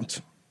day count.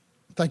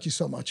 Thank you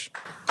so much.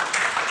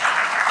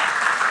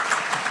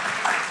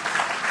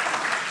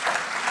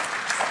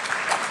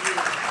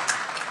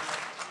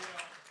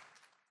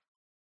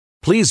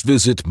 Please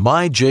visit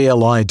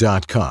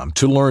myjli.com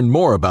to learn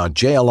more about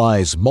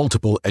JLI's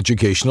multiple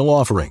educational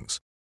offerings,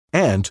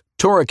 and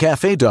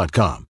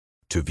TorahCafe.com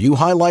to view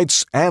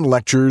highlights and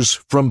lectures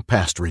from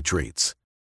past retreats.